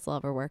episode this will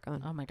ever work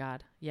on. Oh my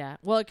God. Yeah.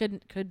 Well, it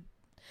could.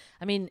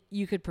 I mean,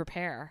 you could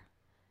prepare,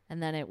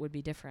 and then it would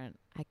be different.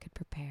 I could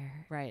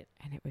prepare. Right.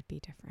 And it would be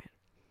different.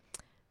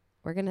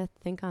 We're going to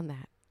think on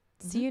that.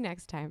 See you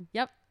next time.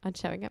 Yep. On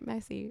Showing Up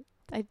Messy.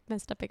 I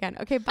messed up again.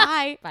 Okay,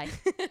 bye. Bye.